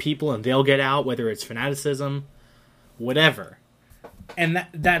about their people and they'll get out, whether it's fanaticism, whatever. And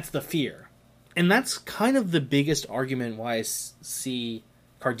that's the fear. And that's kind of the biggest argument why I see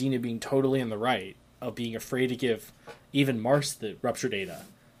Cardina being totally in the right of being afraid to give even Mars the rupture data.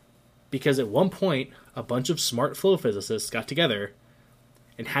 Because at one point, a bunch of smart flow physicists got together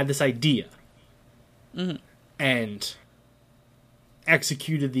and had this idea. Mm-hmm. And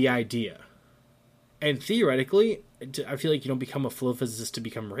executed the idea. And theoretically, I feel like you don't become a flow physicist to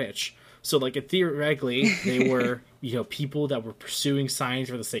become rich. So, like, theoretically, they were, people that were pursuing science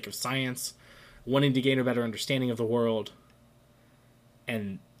for the sake of science, wanting to gain a better understanding of the world.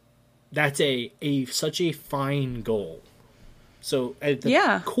 And that's such a fine goal. So, at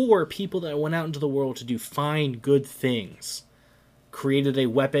the core, people that went out into the world to do fine, good things created a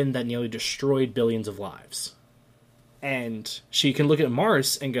weapon that nearly destroyed billions of lives. And she can look at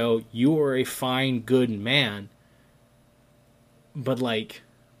Mars and go, you are a fine, good man. But, like,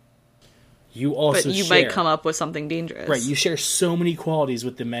 you also But you might come up with something dangerous. Right, you share so many qualities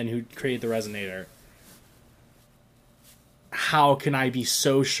with the men who created the resonator. How can I be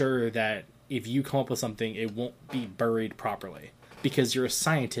so sure that if you come up with something, it won't be buried properly? Because you're a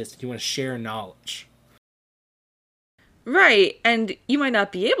scientist and you want to share knowledge. Right, and you might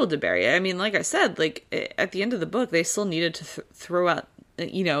not be able to bury it. I mean, like I said, like, at the end of the book, they still needed to throw out,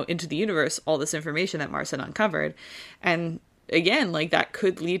 into the universe all this information that Mars had uncovered. And again, like, that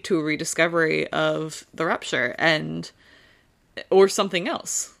could lead to a rediscovery of the rupture or something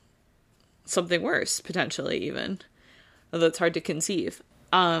else. Something worse, potentially, even. Although it's hard to conceive.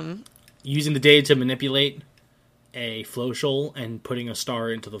 Using the data to manipulate a flow shoal and putting a star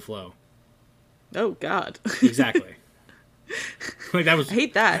into the flow. Oh, God. Exactly. Like, that was, I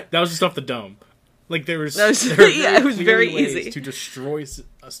hate that. That was just off the dome. Like, it was very easy to destroy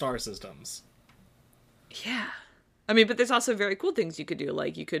star systems. Yeah. I mean, but there's also very cool things you could do.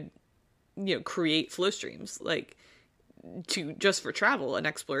 Like, you could, create flow streams, like, just for travel and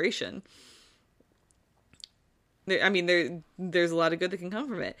exploration. I mean, there's a lot of good that can come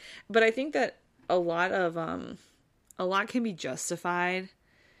from it. But I think that a lot can be justified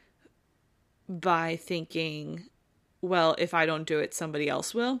by thinking, well, if I don't do it, somebody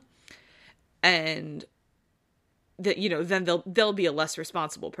else will. And that, then they'll be a less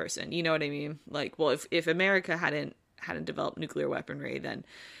responsible person. You know what I mean? Like, well, if America hadn't developed nuclear weaponry, then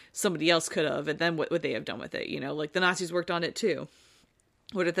somebody else could have, and then what would they have done with it? Like, the Nazis worked on it too.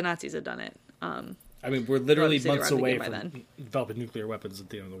 What if the Nazis had done it? I mean, we're literally months away from developing nuclear weapons at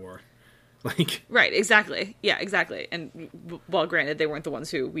the end of the war. Like, right, exactly. Yeah, exactly. And, well, granted, they weren't the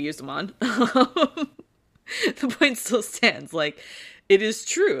ones who we used them on. The point still stands. Like, it is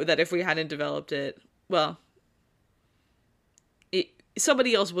true that if we hadn't developed it, well,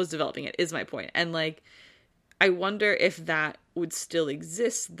 somebody else was developing it, is my point. And, like, I wonder if that would still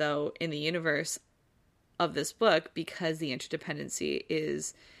exist, though, in the universe of this book, because the interdependency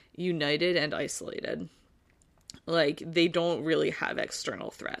is united and isolated. Like, they don't really have external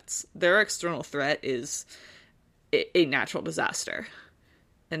threats. Their external threat is a natural disaster.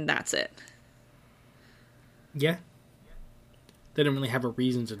 And that's it. Yeah. They don't really have a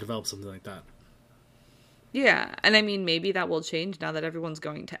reason to develop something like that. Yeah, and I mean, maybe that will change now that everyone's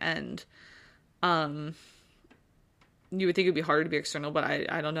going to end. You would think it would be harder to be external, but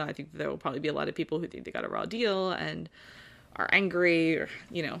I don't know. I think there will probably be a lot of people who think they got a raw deal and are angry, or,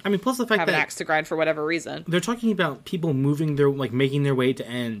 I mean, plus the fact have that an axe to grind for whatever reason. They're talking about people making their way to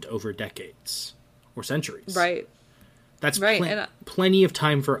end over decades or centuries. Right. That's right. Plenty of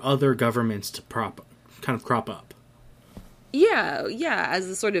time for other governments to crop up. Yeah, as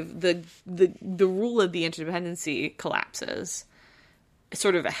the sort of the rule of the interdependency collapses,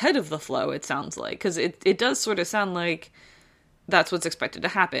 sort of ahead of the flow, it sounds like, because it does sort of sound like that's what's expected to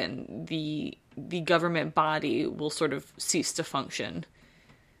happen. The government body will sort of cease to function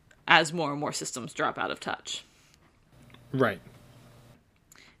as more and more systems drop out of touch. Right.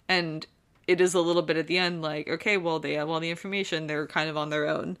 And it is a little bit at the end like, okay, well, they have all the information, they're kind of on their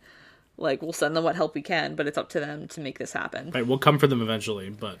own. Like, we'll send them what help we can, but it's up to them to make this happen. Right, we'll come for them eventually,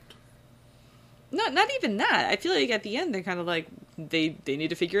 but... Not even that. I feel like at the end they're kind of like they need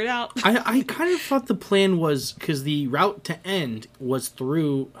to figure it out. I kind of thought the plan was because the route to end was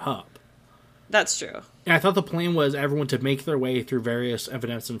through Hub. That's true. And I thought the plan was everyone to make their way through various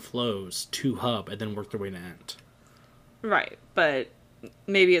evanescent flows to Hub and then work their way to end. Right, but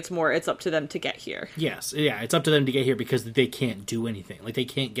maybe it's up to them to get here. Yes, yeah, it's up to them to get here because they can't do anything. Like, they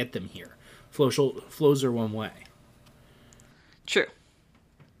can't get them here. Flows are one way. True.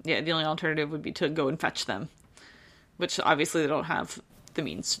 Yeah, the only alternative would be to go and fetch them, which obviously they don't have the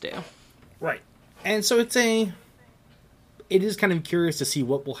means to do. Right. And so it is kind of curious to see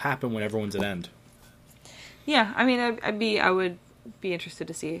what will happen when everyone's at end. Yeah, I mean, I would be interested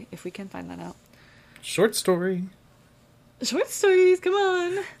to see if we can find that out. Short story. Short stories, come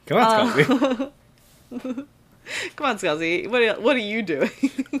on. Come on, Scalzi. Come on, Scalzi. What are you doing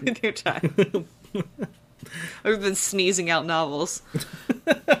with your time? I've been sneezing out novels.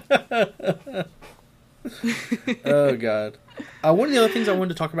 Oh, God. One of the other things I wanted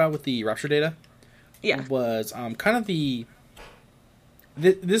to talk about with the Rapture data was kind of the...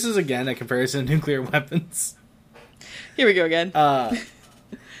 This is, again, a comparison to nuclear weapons. Here we go again. But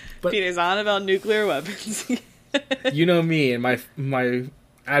Peter's on about nuclear weapons. You know me and my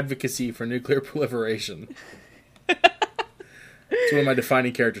advocacy for nuclear proliferation. It's one of my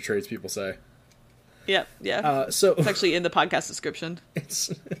defining character traits, people say. Yep, yeah. So it's actually in the podcast description. It's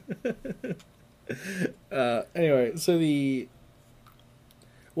anyway, so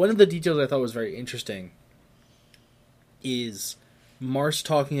one of the details I thought was very interesting is Marsh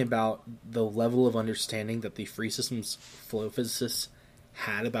talking about the level of understanding that the free systems flow physicists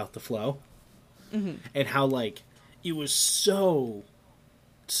had about the flow. Mm-hmm. And how, like, it was so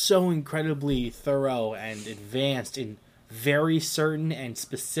incredibly thorough and advanced in very certain and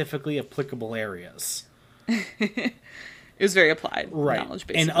specifically applicable areas. It was very applied knowledge,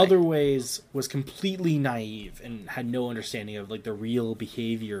 basically. In other ways, was completely naive and had no understanding of, like, the real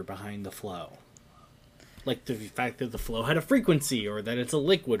behavior behind the flow. Like, the fact that the flow had a frequency, or that it's a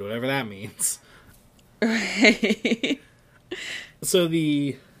liquid, whatever that means. Right. So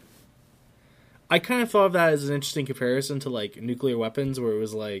I kind of thought of that as an interesting comparison to, like, nuclear weapons, where it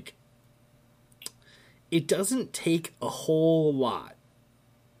was like, it doesn't take a whole lot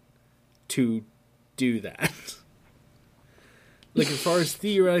to do that. Like, as far as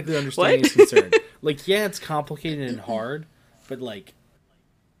theoretically understanding is concerned. Like, yeah, it's complicated and hard, but, like,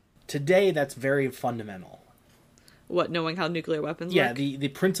 today that's very fundamental. What, knowing how nuclear weapons work? Yeah, the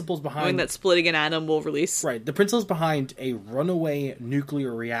principles behind... Knowing that splitting an atom will release... Right, the principles behind a runaway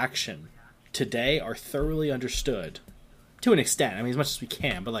nuclear reaction today are thoroughly understood. To an extent. I mean, as much as we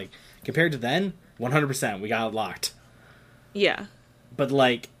can. But, like, compared to then, 100%. We got it locked. Yeah. But,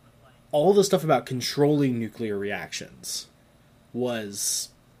 like, all the stuff about controlling nuclear reactions was...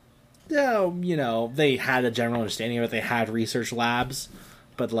 you know, they had a general understanding of it. They had research labs.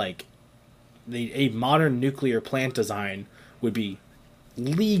 But, like, a modern nuclear plant design would be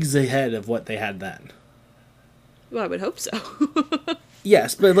leagues ahead of what they had then. Well, I would hope so.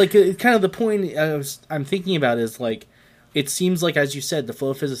 Yes, but, like, kind of the point I'm thinking about is, like, it seems like, as you said, the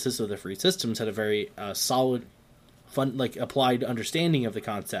flow physicists of the free systems had a very solid, applied understanding of the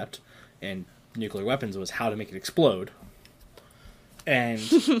concept, and nuclear weapons was how to make it explode. And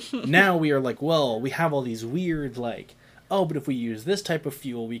now we are like, well, we have all these weird, like, oh, but if we use this type of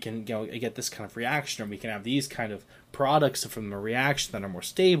fuel, we can get this kind of reaction, or we can have these kind of products from a reaction that are more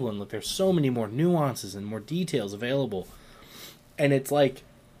stable, and, like, there's so many more nuances and more details available. And it's like,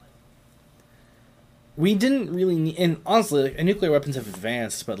 we didn't really need, and honestly, like, nuclear weapons have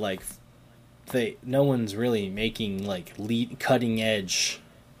advanced, but, like, no one's really making, like, cutting edge.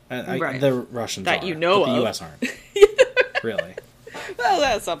 Right. The Russians that are, you know but of. the U.S. aren't. Really.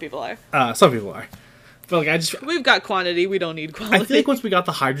 Well, some people are. Some people are. But, like, we've got quantity, we don't need quality. I feel like once we got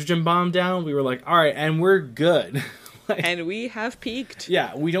the hydrogen bomb down, we were like, all right, and we're good. Like, and we have peaked.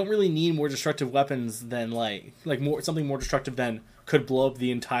 Yeah, we don't really need more destructive weapons than, like something more destructive than could blow up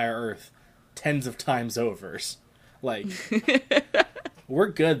the entire Earth tens of times over. Like, we're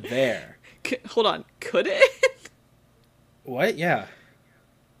good there. Hold on, could it? What? Yeah.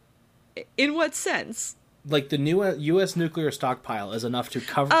 In what sense? Like, the new U.S. nuclear stockpile is enough to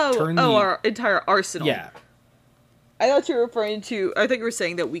cover. Our entire arsenal. Yeah. I thought you were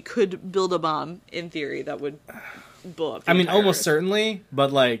saying that we could build a bomb in theory that would blow up. I mean, almost Earth. Certainly,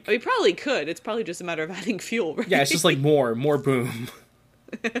 but, like, we probably could. It's probably just a matter of adding fuel. Right? Yeah, it's just like more boom,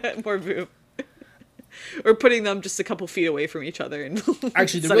 more boom. Or putting them just a couple feet away from each other. And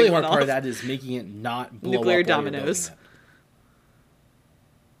actually, the really hard part of that is making it not blow nuclear up dominoes.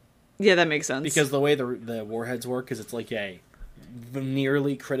 Yeah, that makes sense. Because the way the warheads work is it's like a the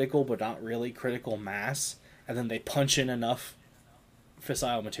nearly critical but not really critical mass, and then they punch in enough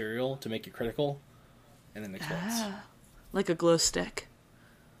fissile material to make it critical, and then it explodes. Like a glow stick.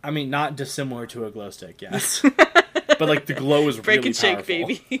 I mean, not dissimilar to a glow stick, yes. But, like, the glow is Break really and shake, powerful.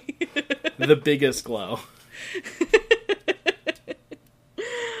 baby. The biggest glow.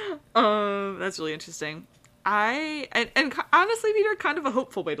 That's really interesting. And honestly, Peter, kind of a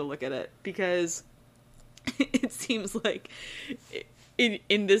hopeful way to look at it, because it seems like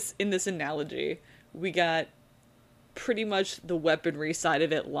in this analogy, we got pretty much the weaponry side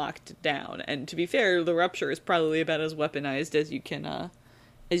of it locked down. And to be fair, the rupture is probably about as weaponized as you can,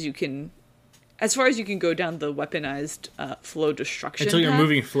 as far as you can go down the weaponized flow destruction Until you're path.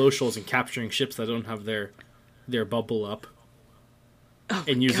 moving flow shoals and capturing ships that don't have their bubble up. Oh,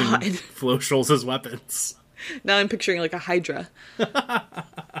 And using God. flow shoals as weapons. Now I'm picturing like a Hydra.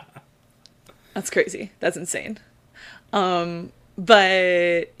 That's crazy. That's insane.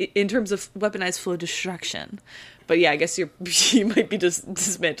 But in terms of weaponized flow destruction, but yeah, I guess you might be just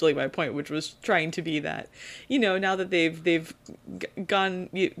dismantling my point, which was trying to be that, now that they've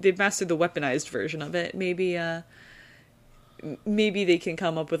mastered the weaponized version of it, maybe they can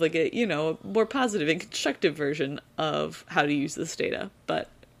come up with like a more positive and constructive version of how to use this data. But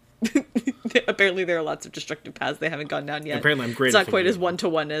apparently there are lots of destructive paths they haven't gone down yet. Apparently I'm great It's at not quite figuring as it out.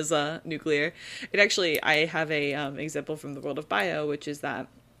 one-to-one as nuclear. It actually, I have a example from the world of bio, which is that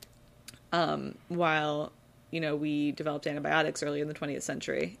while we developed antibiotics early in the 20th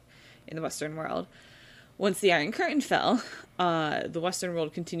century in the Western world, once the Iron Curtain fell, the Western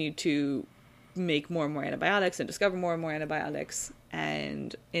world continued to make more and more antibiotics and discover more and more antibiotics.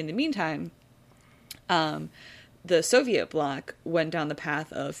 And in the meantime, the Soviet bloc went down the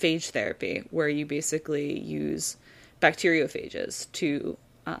path of phage therapy, where you basically use bacteriophages to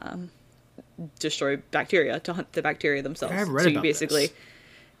destroy bacteria, to hunt the bacteria themselves. I've read so about this.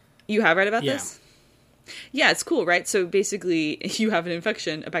 You have read about Yeah. this? Yeah, it's cool, right? So basically, you have an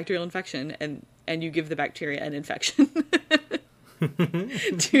infection, a bacterial infection, and you give the bacteria an infection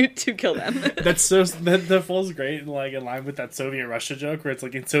to kill them. That's so that falls great in line with that Soviet Russia joke where it's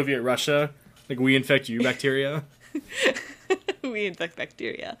like in Soviet Russia, like we infect you bacteria. We infect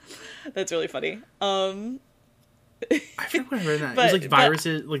bacteria. That's really funny. I forget what I read that. It But- was like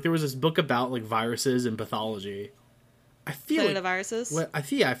viruses. Like there was this book about like viruses and pathology. I feel Planet like of Viruses I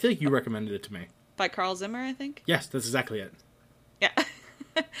feel like you recommended it to me. by Carl Zimmer, I think. Yes, that's exactly it. Yeah,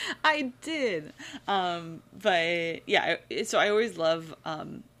 I did. But yeah, so I always love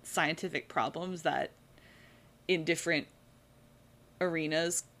scientific problems that in different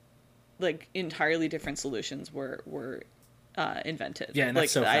arenas, like entirely different solutions were invented. Yeah, and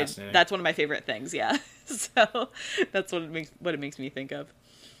that's so fascinating. That's one of my favorite things. Yeah, so that's what it makes me think of.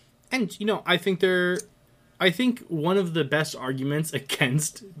 And I think one of the best arguments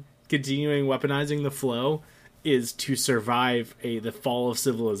against continuing weaponizing the flow is to survive the fall of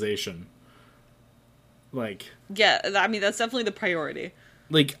civilization. Yeah, I mean that's definitely the priority.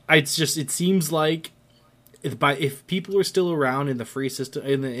 It seems like if people are still around in the free system,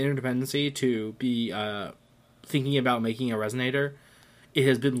 in the interdependency, to be thinking about making a resonator, it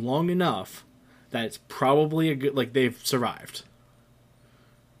has been long enough that it's probably a good, they've survived.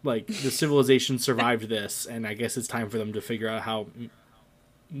 The civilization survived this, and I guess it's time for them to figure out how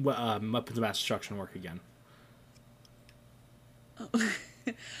weapons of mass destruction work again. Well,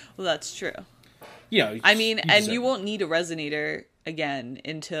 that's true. Yeah, I mean, and you won't need a resonator again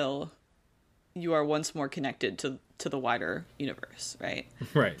until you are once more connected to the wider universe, right?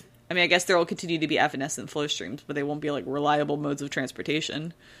 right. I mean, I guess there will continue to be evanescent flow streams, but they won't be like reliable modes of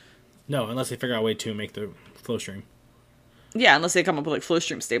transportation. No, unless they figure out a way to make the flow stream. Yeah, unless they come up with like flow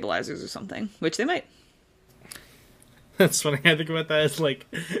stream stabilizers or something, which they might. That's funny. I think about that as like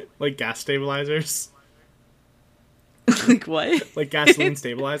gas stabilizers, Like what? like gasoline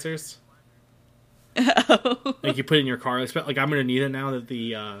stabilizers. Like you put in your car. Like I'm gonna need it now that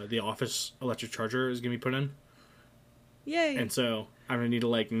the office electric charger is gonna be put in, Yay. and so I'm gonna need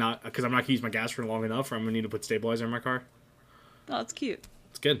to not because I'm not gonna use my gas for long enough, or I'm gonna need to put stabilizer in my car. Oh, it's cute.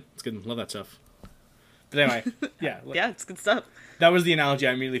 It's good. It's good. Love that stuff. But anyway, yeah, Yeah, it's good stuff. that was the analogy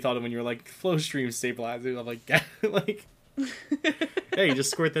I immediately thought of when you were like flow stream stabilizer. I'm like, hey, you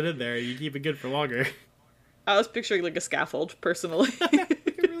just squirt that in there, you keep it good for longer. I was picturing like a scaffold, personally. A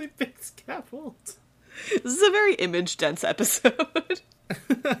really big scaffold. This is a very image-dense episode.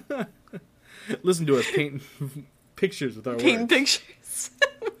 Listen to us paint pictures with our Paint words. pictures.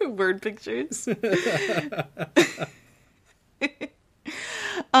 Word pictures.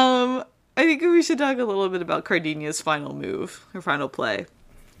 I think we should talk a little bit about Cardenia's final move, her final play.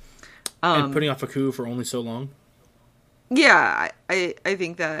 And putting off a coup for only so long. Yeah, I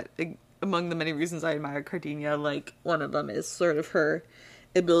think that among the many reasons I admire Cardinia, like, one of them is sort of her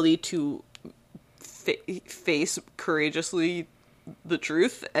ability to face courageously the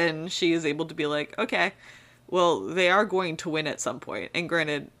truth, and she is able to be like, okay, well, they are going to win at some point. And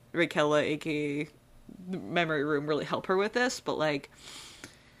granted, Raquella, aka the Memory Room, really help her with this, but, like,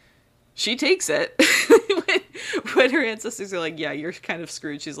 she takes it. when her ancestors are like, yeah, you're kind of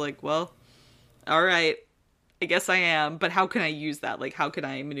screwed, she's like, well, alright, I guess I am, but how can I use that? Like, how can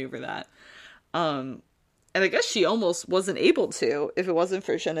I maneuver that? And I guess she almost wasn't able to if it wasn't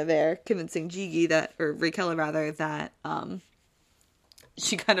for Genevieve convincing Jigi that, or Raquella rather, that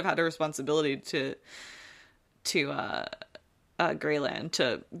she kind of had a responsibility to Greyland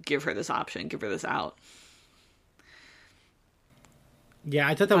to give her this option, give her this out. Yeah,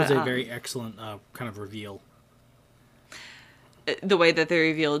 I thought that was a very excellent kind of reveal. The way that they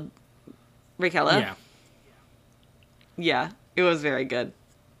revealed Raquella? Yeah. Yeah, it was very good.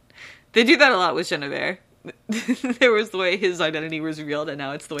 They do that a lot with Genevieve. There was the way his identity was revealed, and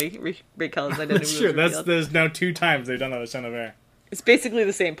now it's the way Raquella's identity was revealed. That's true. There's now 2 times they've done that with Genevieve. It's basically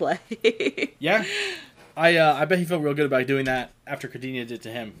the same play. Yeah. I bet he felt real good about doing that after Cardinia did to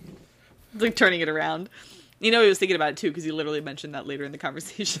him. Like, turning it around. You know, he was thinking about it, too, because he literally mentioned that later in the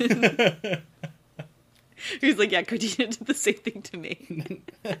conversation. He was like, yeah, Cardinia did the same thing to me.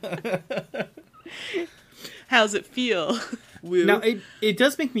 How's it feel? Woo. Now, it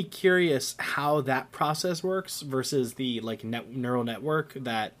does make me curious how that process works versus the, like, neural network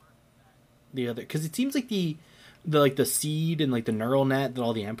that the other... Because it seems like the seed and, like, the neural net that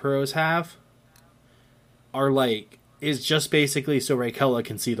all the Emperos have are, like... is just basically so Raquella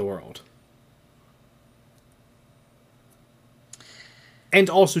can see the world. And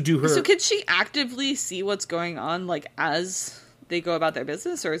also do her... So can she actively see what's going on, like, as they go about their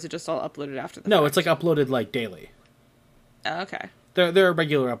business, or is it just all uploaded after the fact? It's, like, uploaded, like, daily. Oh, okay. There are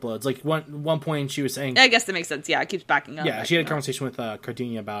regular uploads. Like, one point she was saying... I guess that makes sense. Yeah, it keeps backing up. Yeah, she had a conversation with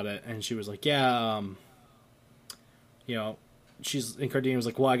Cardinia about it, and she was like, yeah, you know, and Cardinia was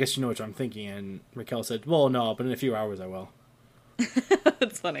like, well, I guess you know what I'm thinking, and Raquel said, well, no, but in a few hours I will.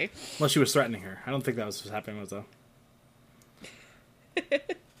 That's funny. Well, she was threatening her. I don't think that was what's happening, though.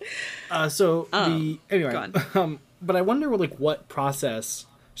 Anyway, but I wonder, like, what process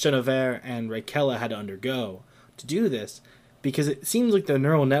Genevieve and Raquella had to undergo to do this, because it seems like the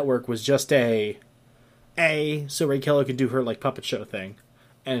neural network was just so Raquella could do her, like, puppet show thing,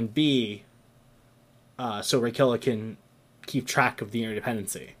 and B, so Raquella can keep track of the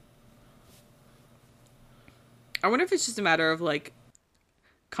interdependency. I wonder if it's just a matter of, like,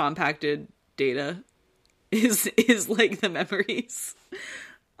 compacted data is like the memories,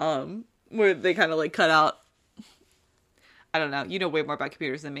 where they kind of, like, cut out, I don't know, you know way more about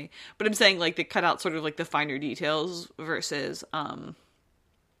computers than me, but I'm saying, like, they cut out sort of, like, the finer details versus,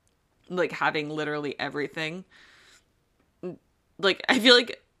 like, having literally everything. Like, I feel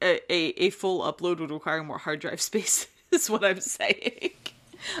like a full upload would require more hard drive space, is what I'm saying,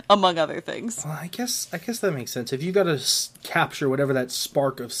 among other things. Well, I guess that makes sense. If you got to capture whatever that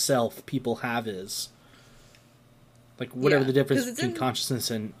spark of self people have is, like, whatever the difference between consciousness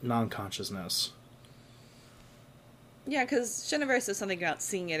and non-consciousness. Yeah, because Genevieve says something about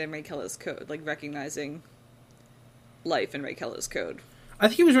seeing it in Raquella's code, like recognizing life in Raquella's code. I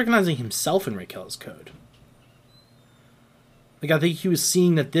think he was recognizing himself in Raquella's code. Like, I think he was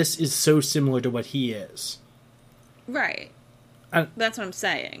seeing that this is so similar to what he is. Right. That's what I'm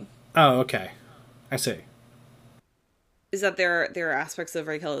saying. Oh, okay. I see. Is that there are aspects of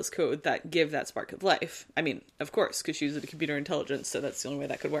Raquella's code that give that spark of life. I mean, of course, because she's a computer intelligence, so that's the only way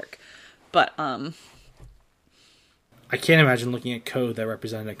that could work. But, I can't imagine looking at code that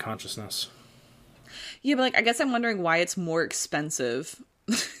represented consciousness. Yeah, but, like, I guess I'm wondering why it's more expensive,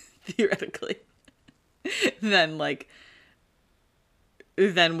 theoretically, than what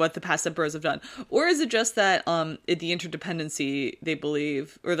the past emperors have done. Or is it just that the interdependency, they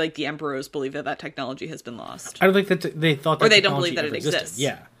believe, or, like, the emperors believe that technology has been lost? I don't think that they thought that, or they don't believe that it existed. exists.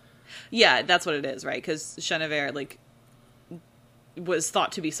 Yeah. Yeah, that's what it is, right? Because Genevieve, like, was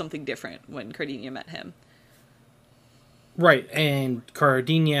thought to be something different when Cardinia met him. Right, and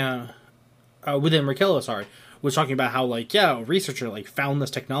Cardinia, within Raquella, was talking about how, like, yeah, a researcher, like, found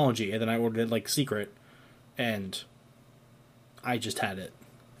this technology, and then I ordered it, like, secret, and I just had it.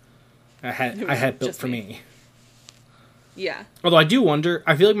 I had built for me. Yeah. Although I do wonder,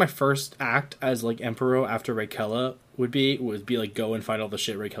 I feel like my first act as, like, Emperor after Raquella would be like, go and find all the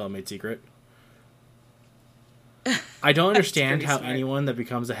shit Raquella made secret. I don't understand how anyone that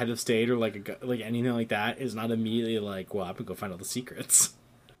becomes a head of state or, like, anything like that is not immediately like, well, I'm gonna go find all the secrets.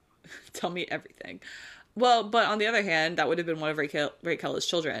 Tell me everything. Well, but on the other hand, that would have been one of Raquel's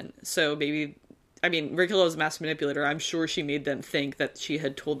children. So maybe, I mean, Raquel is a master manipulator. I'm sure she made them think that she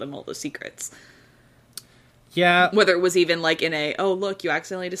had told them all the secrets. Yeah. Whether it was even like in a, oh, look, you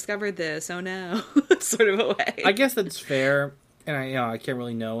accidentally discovered this, oh no, sort of a way. I guess that's fair. And I can't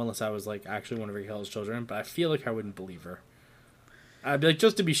really know unless I was like actually one of Raquel's children, but I feel like I wouldn't believe her. I'd be like,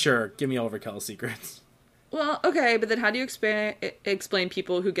 just to be sure, give me all of Raquel's secrets. Well, okay, but then how do you explain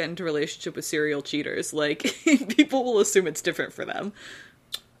people who get into a relationship with serial cheaters? Like, people will assume it's different for them.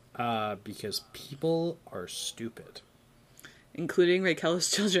 Because people are stupid. Including Raquel's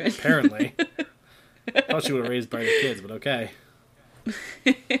children. Apparently. I thought she would have raised better kids, but okay.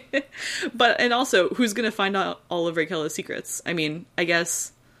 But, and also, who's going to find out all of Raquel's secrets? I mean, I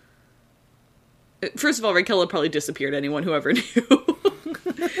guess... First of all, Raquel probably disappeared anyone who ever knew.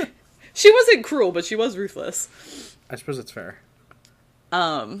 She wasn't cruel, but she was ruthless. I suppose it's fair.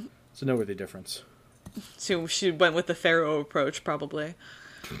 It's a noteworthy difference. So she went with the Pharaoh approach, probably.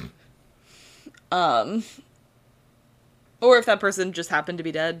 Or if that person just happened to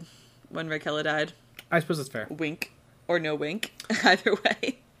be dead when Raquel died. I suppose it's fair. Wink. Or no wink. Either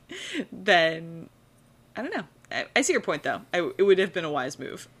way. Then, I don't know. I see your point, though. It would have been a wise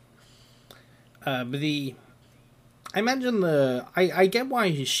move. But I imagine I get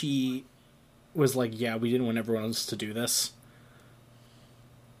why she was like, yeah, we didn't want everyone else to do this.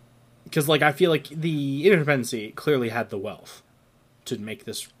 Because, like, I feel like the Interdependency clearly had the wealth to make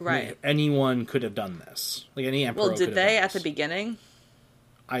this. Right. Anyone could have done this. Like, any emperor Well, did they at the beginning?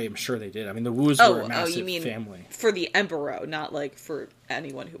 I am sure they did. I mean, the Wus were a massive you mean family. For the emperor, not, like, for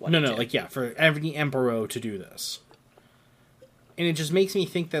anyone who wanted to. No, like, yeah, for every emperor to do this. And it just makes me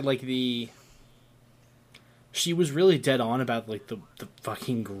think that, like, she was really dead on about, like, the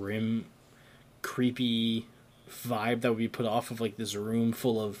fucking grim, creepy vibe that would be put off of, like, this room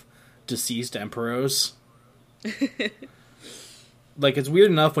full of deceased emperors. Like, it's weird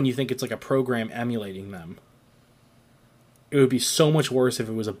enough when you think it's, like, a program emulating them. It would be so much worse if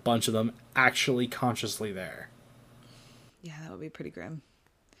it was a bunch of them actually consciously there. Yeah, that would be pretty grim.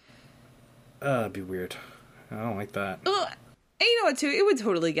 It'd be weird. I don't like that. Well, and you know what, too? It would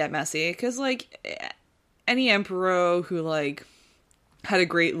totally get messy, because, like... Any emperor who, like, had a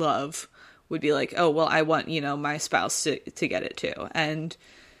great love would be like, oh, well, I want, my spouse to get it too. And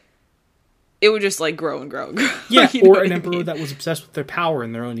it would just, like, grow and grow and grow. Yeah, or an emperor that was obsessed with their power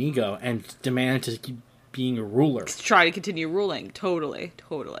and their own ego and demanded to keep being a ruler. To try to continue ruling. Totally.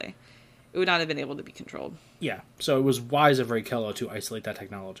 It would not have been able to be controlled. Yeah, so it was wise of Raquel to isolate that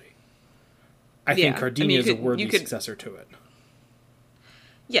technology. I think Cardinia is a worthy successor to it.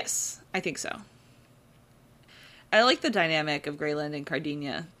 Yes, I think so. I like the dynamic of Greyland and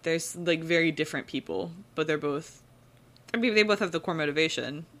Cardinia. There's, like, very different people, but they're both... I mean, they both have the core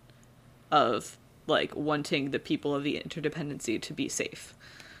motivation of, like, wanting the people of the Interdependency to be safe.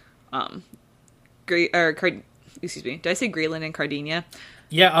 Excuse me. Did I say Greyland and Cardinia?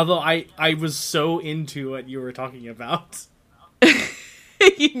 Yeah, although I was so into what you were talking about.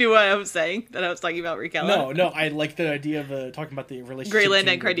 You knew what I was saying? That I was talking about Raquel? No, I like the idea of talking about the relationship Greyland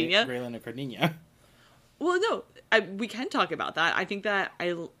and Cardinia? Greyland and Cardinia. Well, no, we can talk about that. I think that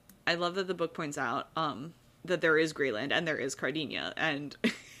I love that the book points out that there is Greyland and there is Cardinia, and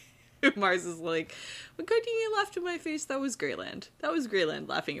Mars is like, when Cardinia laughed in my face, that was Greyland. That was Greyland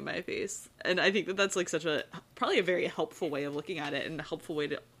laughing in my face. And I think that that's like probably a very helpful way of looking at it, and a helpful way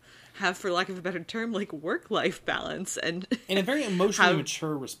to have, for lack of a better term, like work-life balance. And a very emotionally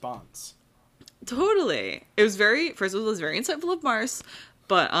mature response. Totally. It was first of all, it was very insightful of Mars,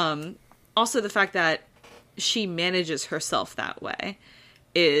 but also the fact that she manages herself that way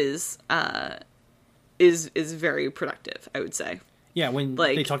is very productive, I would say. Yeah, when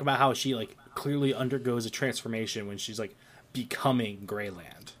they talk about how she, like, clearly undergoes a transformation when she's, like, becoming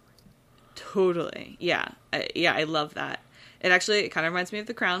Greyland. Totally. Yeah. I love that. It kind of reminds me of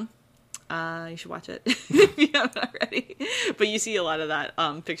The Crown. You should watch it if you haven't already. But you see a lot of that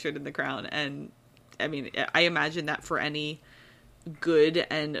pictured in The Crown, and I mean, I imagine that for any good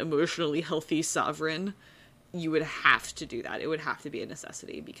and emotionally healthy sovereign, you would have to do that. It would have to be a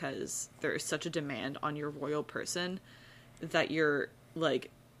necessity, because there is such a demand on your royal person that your, like,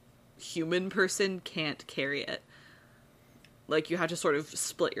 human person can't carry it. Like, you have to sort of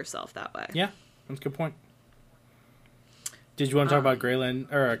split yourself that way. Yeah, that's a good point. Did you want to talk about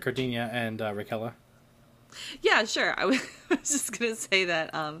Greyland, or Cardinia and Raquel? Yeah, sure. I was just going to say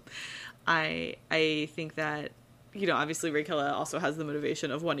that I think that, obviously Raquel also has the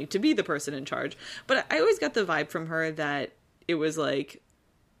motivation of wanting to be the person in charge. But I always got the vibe from her that it was like,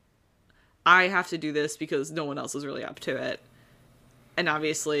 I have to do this because no one else is really up to it. And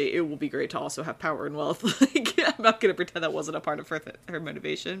obviously, it will be great to also have power and wealth. Like, I'm not going to pretend that wasn't a part of her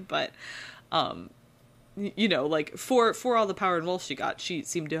motivation, but, you know, like, for all the power and wealth she got, she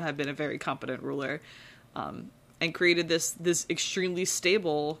seemed to have been a very competent ruler, and created this extremely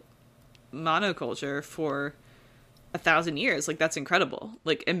stable monoculture for 1,000 years. Like, that's incredible.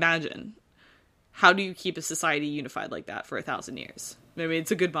 Like, imagine, how do you keep a society unified like that for 1,000 years? I mean,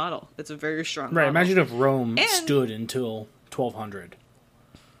 it's a good model. It's a very strong model. Imagine if Rome stood until 1200.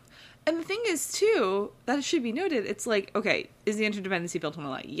 And the thing is, too, that it should be noted, it's like, okay, is the interdependency built on a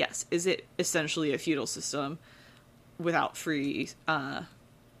lie? Yes. Is it essentially a feudal system without free...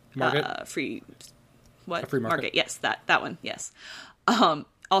 Market? Free... What? A free market. Yes, that one, yes.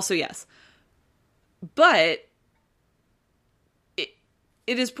 Also, yes. But...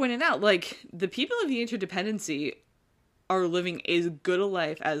 It is pointed out, like, the people of the interdependency are living as good a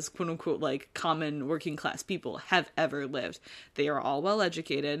life as, quote-unquote, like, common working-class people have ever lived. They are all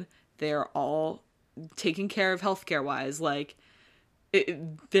well-educated. They are all taken care of healthcare-wise. Like,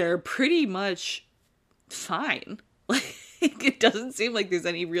 they're pretty much fine. Like, it doesn't seem like there's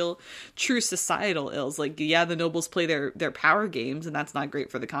any real true societal ills. Like, yeah, the nobles play their power games, and that's not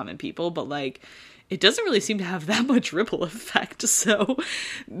great for the common people, but, like, it doesn't really seem to have that much ripple effect. So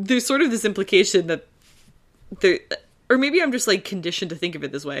there's sort of this implication that there, or maybe I'm just like conditioned to think of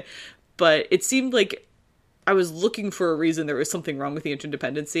it this way, but it seemed like I was looking for a reason there was something wrong with the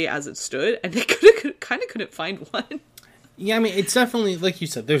interdependency as it stood, and they kind of couldn't find one. Yeah, I mean, it's definitely, like you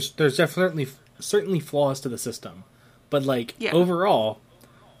said, there's definitely certainly flaws to the system, but like overall,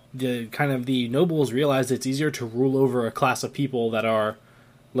 the kind of the nobles realize it's easier to rule over a class of people that are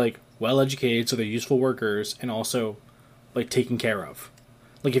like well-educated, so they're useful workers, and also, like, taken care of.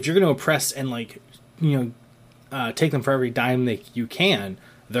 Like, if you're going to oppress and, like, you know, take them for every dime you can,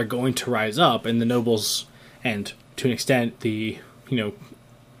 they're going to rise up, and the nobles, and to an extent, the, you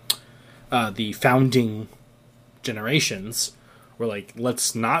know, the founding generations were like,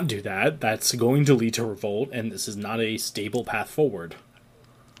 let's not do that, that's going to lead to revolt, and this is not a stable path forward.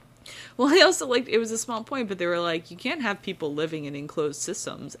 Well, I also, like, it was a small point, but they were like, you can't have people living in enclosed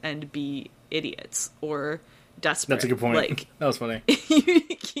systems and be idiots or desperate. That's a good point. Like, that was funny.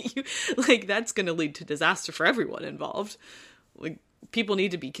 Like, that's going to lead to disaster for everyone involved. Like, people need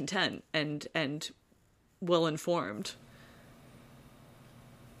to be content and well-informed.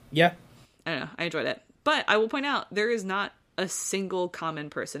 Yeah. I don't know. I enjoyed it. But I will point out, there is not a single common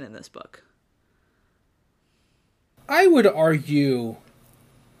person in this book. I would argue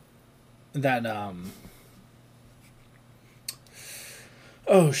that,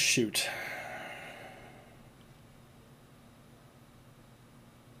 oh, shoot.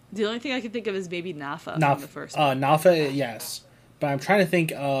 The only thing I can think of is maybe Nafa from the first one. Nafa, yes. But I'm trying to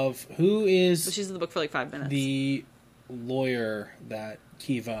think of who is... But she's in the book for like 5 minutes. The lawyer that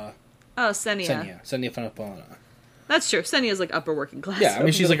Kiva... Oh, Senia. Senia Fanapana. That's true. Senia's like upper working class. Yeah, I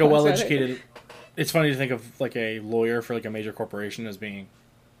mean, she's like a well-educated... It's funny to think of like a lawyer for like a major corporation as being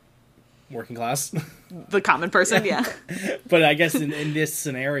working class. The common person, yeah. But I guess in this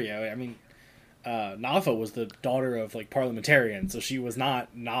scenario, I mean, Nafa was the daughter of like parliamentarians, so she was not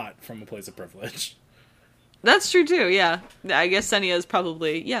from a place of privilege. That's true too, yeah. I guess Senia is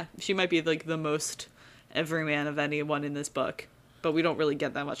probably, she might be like the most everyman of anyone in this book. But we don't really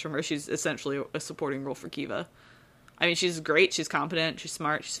get that much from her. She's essentially a supporting role for Kiva. I mean, she's great, she's competent, she's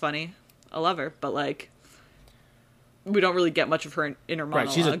smart, she's funny. I love her, but like, we don't really get much of her inner monologue.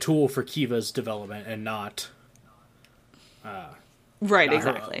 Right, she's a tool for Kiva's development and not... right, not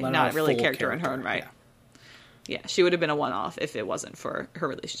exactly. Her, not really a character in her own right. Yeah. Yeah, she would have been a one-off if it wasn't for her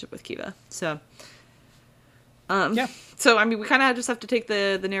relationship with Kiva. So, So, I mean, we kind of just have to take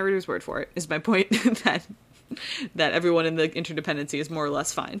the narrator's word for it, is my point, that everyone in the interdependency is more or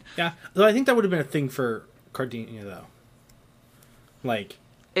less fine. Yeah, though I think that would have been a thing for Cardinia, though. Like...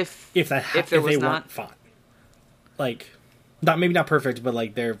 If they weren't fine, like, maybe not perfect, but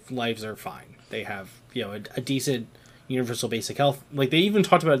like their lives are fine. They have, you know, a decent universal basic health. Like they even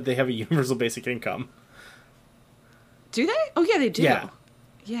talked about they have a universal basic income. Do they? Oh yeah, they do. Yeah.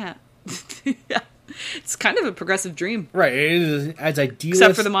 Yeah. It's kind of a progressive dream, right? It is as idealist,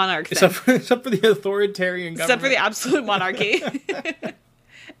 except for the monarch thing. Except for the authoritarian government, except for the absolute monarchy.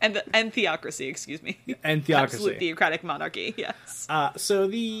 And theocracy, excuse me. And theocracy. Absolute theocratic monarchy, yes. So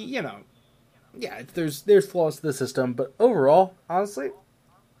there's flaws to the system, but overall, honestly,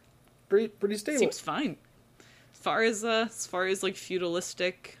 pretty stable. Seems fine. As far as like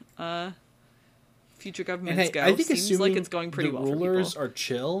feudalistic future governments go, I think seems like it's going pretty well for people. Rulers are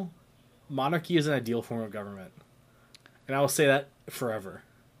chill. Monarchy is an ideal form of government. And I will say that forever.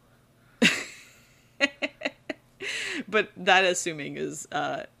 But that assuming is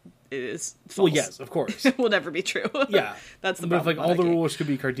it is false. Well, yes, of course. It will never be true. Yeah. That's the But if, problem. like, all the monarchy. rulers could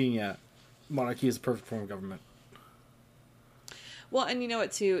be Cardinia, monarchy is the perfect form of government. Well, and you know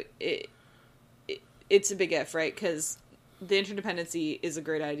what, too? It's a big if, right? Because the interdependency is a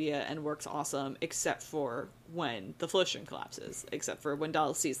great idea and works awesome, except for when the Flotion collapses, except for when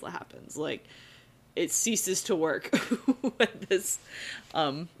Dallas Seasla happens. Like, it ceases to work when this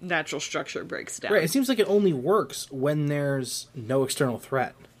natural structure breaks down. Right, it seems like it only works when there's no external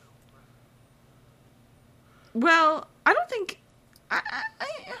threat. Well, I don't think...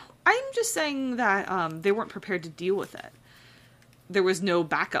 I'm just saying that they weren't prepared to deal with it. There was no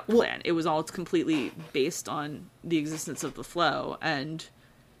backup plan. It was all completely based on the existence of the flow, and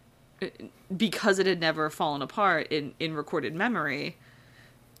because it had never fallen apart in recorded memory,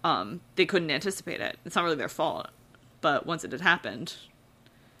 they couldn't anticipate it. It's not really their fault, but once it had happened,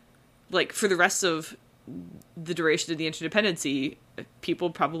 like, for the rest of the duration of the interdependency,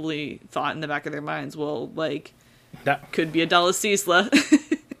 people probably thought in the back of their minds, well, like, That could be a Dallas Seasla.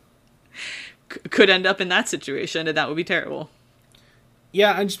 Could end up in that situation, and that would be terrible.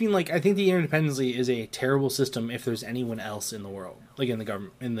 Yeah, I just mean, like, I think the interdependency is a terrible system if there's anyone else in the world, like in the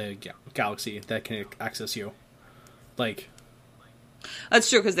government, in the galaxy that can access you. Like, That's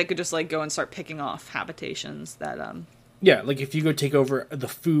true, because they could just, like, go and start picking off habitations that, yeah, like if you go take over the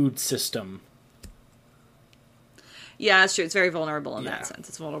food system. Yeah, that's true. It's very vulnerable in Yeah. that sense.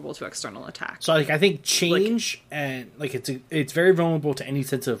 It's vulnerable to external attack. So, like, I think change and, like, it's very vulnerable to any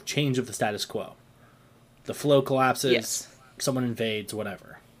sense of change of the status quo. The flow collapses, Yes. someone invades,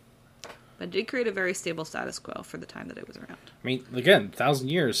 whatever. But it did create a very stable status quo for the time that it was around. I mean, again, 1,000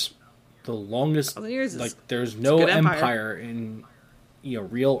 years, the longest. 1,000 years is like, there's a no good empire. empire. In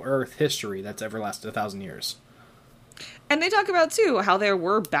real Earth history that's ever lasted 1,000 years. And they talk about, too, how there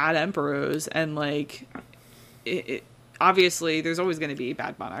were bad emperors, and, like, obviously, there's always going to be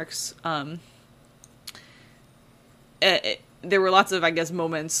bad monarchs. There were lots of, I guess,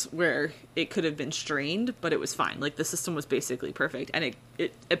 moments where it could have been strained, but it was fine. Like, the system was basically perfect, and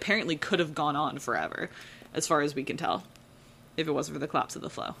it apparently could have gone on forever, as far as we can tell, if it wasn't for the collapse of the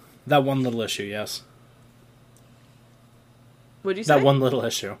flow. That one little issue, yes. What'd you say? That one little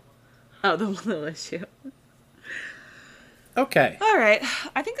issue. Oh, the one little issue. Okay. All right.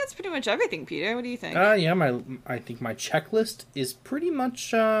 I think that's pretty much everything, Peter. What do you think? Yeah, I think my checklist is pretty much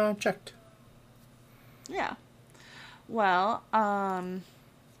checked. Yeah. Well,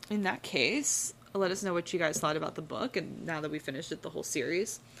 in that case, let us know what you guys thought about the book, and now that we finished it, the whole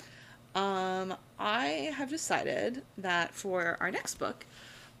series. I have decided that for our next book,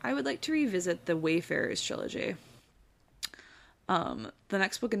 I would like to revisit the Wayfarers trilogy. The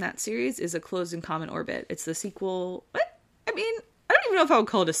next book in that series is A Closed and Common Orbit. It's the sequel... What? I mean, I don't even know if I would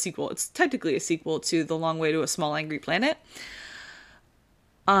call it a sequel. It's technically a sequel to The Long Way to a Small Angry Planet.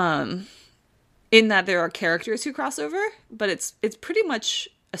 In that there are characters who cross over, but it's pretty much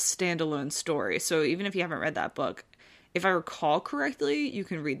a standalone story. So even if you haven't read that book, if I recall correctly, you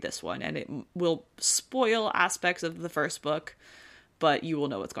can read this one, and it will spoil aspects of the first book, but you will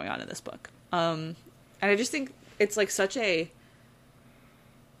know what's going on in this book. And I just think it's like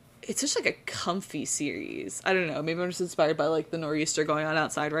it's such like a comfy series. I don't know. Maybe I'm just inspired by like the nor'easter going on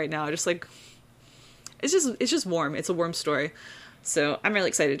outside right now. Just like it's just warm. It's a warm story. So I'm really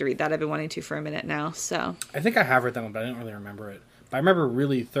excited to read that. I've been wanting to for a minute now. So I think I have read that one, but I didn't really remember it. But I remember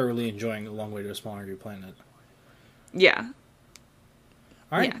really thoroughly enjoying A Long Way to a Small Angry Planet. yeah,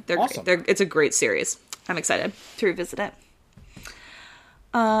 All right, yeah, they're awesome. great. It's a great series. I'm excited to revisit it.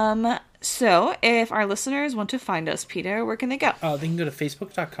 So if our listeners want to find us, Peter, where can they go? They can go to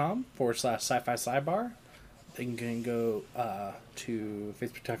facebook.com/sci-fi sidebar. They can go to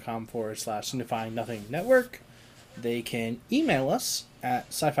facebook.com/signifying nothing network. They can email us at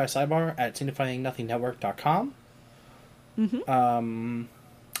sci-fi sidebar at signifyingnothingnetwork.com. Mm-hmm.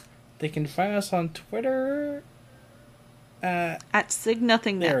 They can find us on Twitter At Sig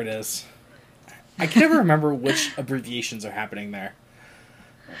Nothing Net. there it is. I can never remember which abbreviations are happening there.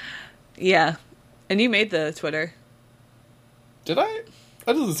 Yeah, and you made the Twitter. Did I?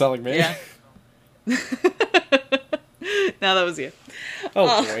 That doesn't sound like me. Yeah. No, that was you.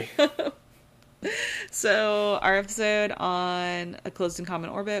 Oh boy. So our episode on A Closed and Common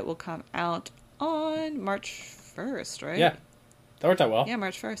Orbit will come out on March 1st, right? Yeah. That worked out well. Yeah,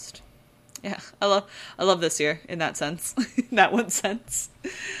 March 1st. Yeah, I love this year in that sense, in that one sense.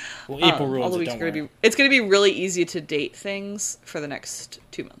 Well, April rules although it, don't worry. it's going to be really easy to date things for the next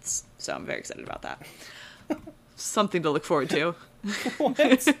 2 months, so I'm very excited about that. Something to look forward to.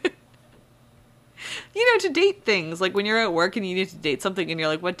 What? You to date things. Like when you're at work and you need to date something and you're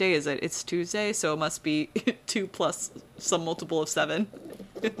like, what day is it? It's Tuesday, so it must be 2 plus some multiple of 7.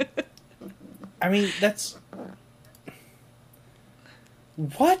 I mean, that's...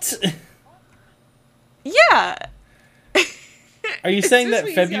 What? Yeah! Are you saying that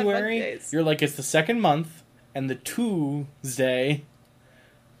just because February, you have Mondays. you're like, it's the second month, and the Tuesday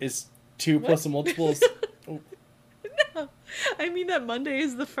is 2 plus a multiple of... No, I mean that Monday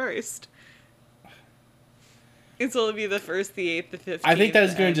is the 1st. It's only be the 1st, the 8th, the 15th. I think that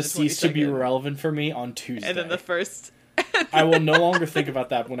is going to the cease to be 22nd. relevant for me on Tuesday. And then the 1st. I will no longer think about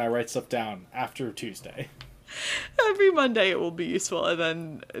that when I write stuff down after Tuesday. Every Monday it will be useful, and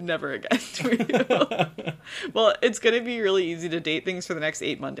then never again for you. Well, it's going to be really easy to date things for the next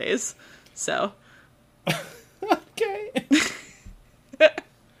 8 Mondays. So. Okay.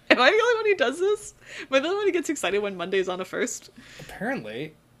 Am I the only one who does this? Am I the only one who gets excited when Monday's on a 1st?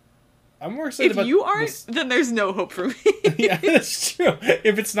 Apparently. I'm more excited about If you aren't, this. then there's no hope for me. Yeah, that's true.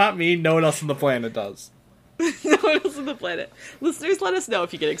 If it's not me, no one else on the planet does. No one else on the planet. Listeners, let us know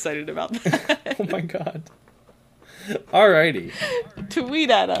if you get excited about that. Oh my god. Alrighty. Tweet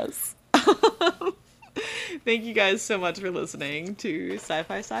at us. Thank you guys so much for listening to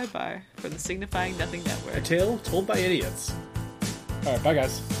Sci-Fi Sidebar from the Signifying Nothing A Network. tale told by idiots. Alright, bye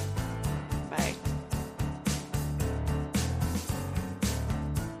guys.